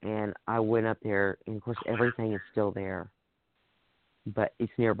 And I went up there, and, of course, everything is still there. But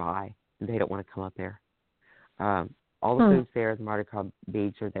it's nearby. They don't want to come up there. All the food's there. The Mardi Gras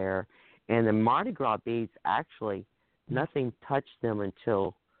beads are there. And the Mardi Gras beads, actually, nothing touched them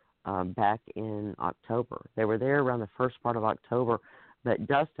until back in October. They were there around the first part of October. But,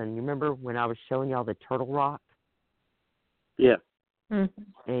 Dustin, you remember when I was showing y'all the turtle rock? Yeah. And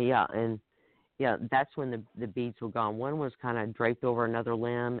that's when the beads were gone. One was kind of draped over another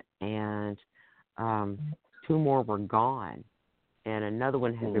limb, and 2 more were gone. And another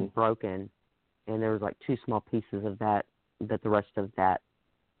one had been broken, and there was like 2 small pieces of that, but the rest of that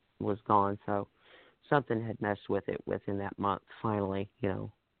was gone. So something had messed with it within that month, finally,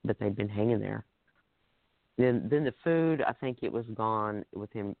 but they'd been hanging there. Then the food, I think it was gone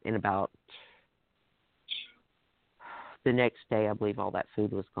with him in about the next day. I believe all that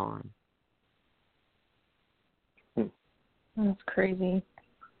food was gone. That's crazy.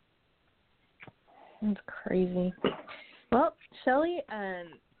 Well, Shelly,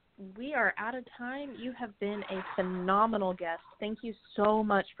 we are out of time. You have been a phenomenal guest. Thank you so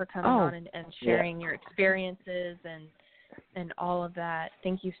much for coming on and sharing your experiences and all of that.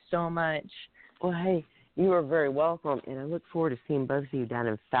 Thank you so much. Well, hey, you are very welcome, and I look forward to seeing both of you down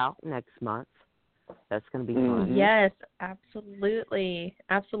in Fout next month. That's going to be fun. Yes, absolutely.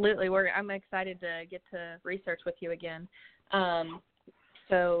 I'm excited to get to research with you again.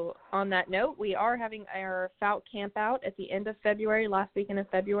 So on that note, we are having our Fout camp out at the end of February, last weekend of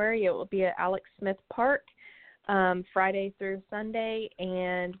February. It will be at Alex Smith Park Friday through Sunday,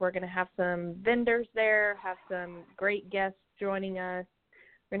 and we're going to have some vendors there, have some great guests joining us.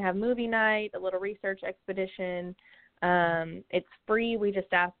 We're going to have movie night, a little research expedition. It's free. We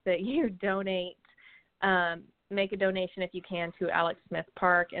just ask that you donate, make a donation if you can to Alex Smith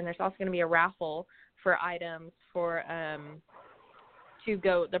Park, and there's also going to be a raffle for items for to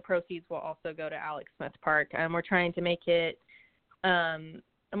go. The proceeds will also go to Alex Smith Park. We're trying to make it a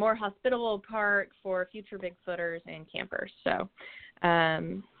more hospitable park for future Bigfooters and campers. So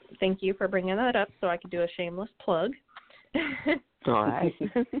thank you for bringing that up so I could do a shameless plug. All right.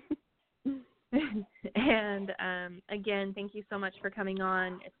 And again, thank you so much for coming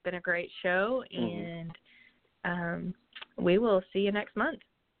on. It's been a great show, and we will see you next month.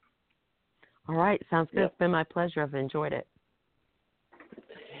 All right. Sounds good. It's been my pleasure. I've enjoyed it.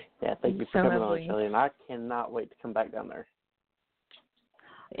 Yeah, thank you for coming on, Shelly, and I cannot wait to come back down there.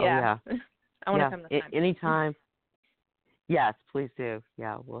 Yeah. I want to come this time. Anytime. Yes, please do.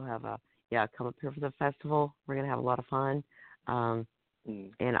 Yeah, we'll have come up here for the festival. We're going to have a lot of fun. And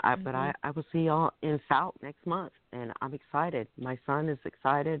I will see y'all in Fout next month, and I'm excited. My son is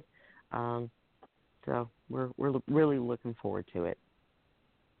excited. So we're really looking forward to it.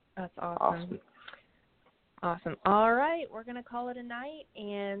 That's awesome. All right, we're going to call it a night.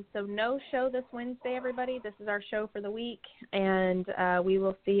 And so no show this Wednesday, everybody. This is our show for the week, and we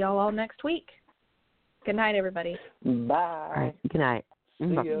will see y'all all next week. Good night, everybody. Bye. All right, good night. See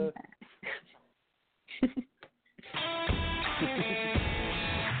ya.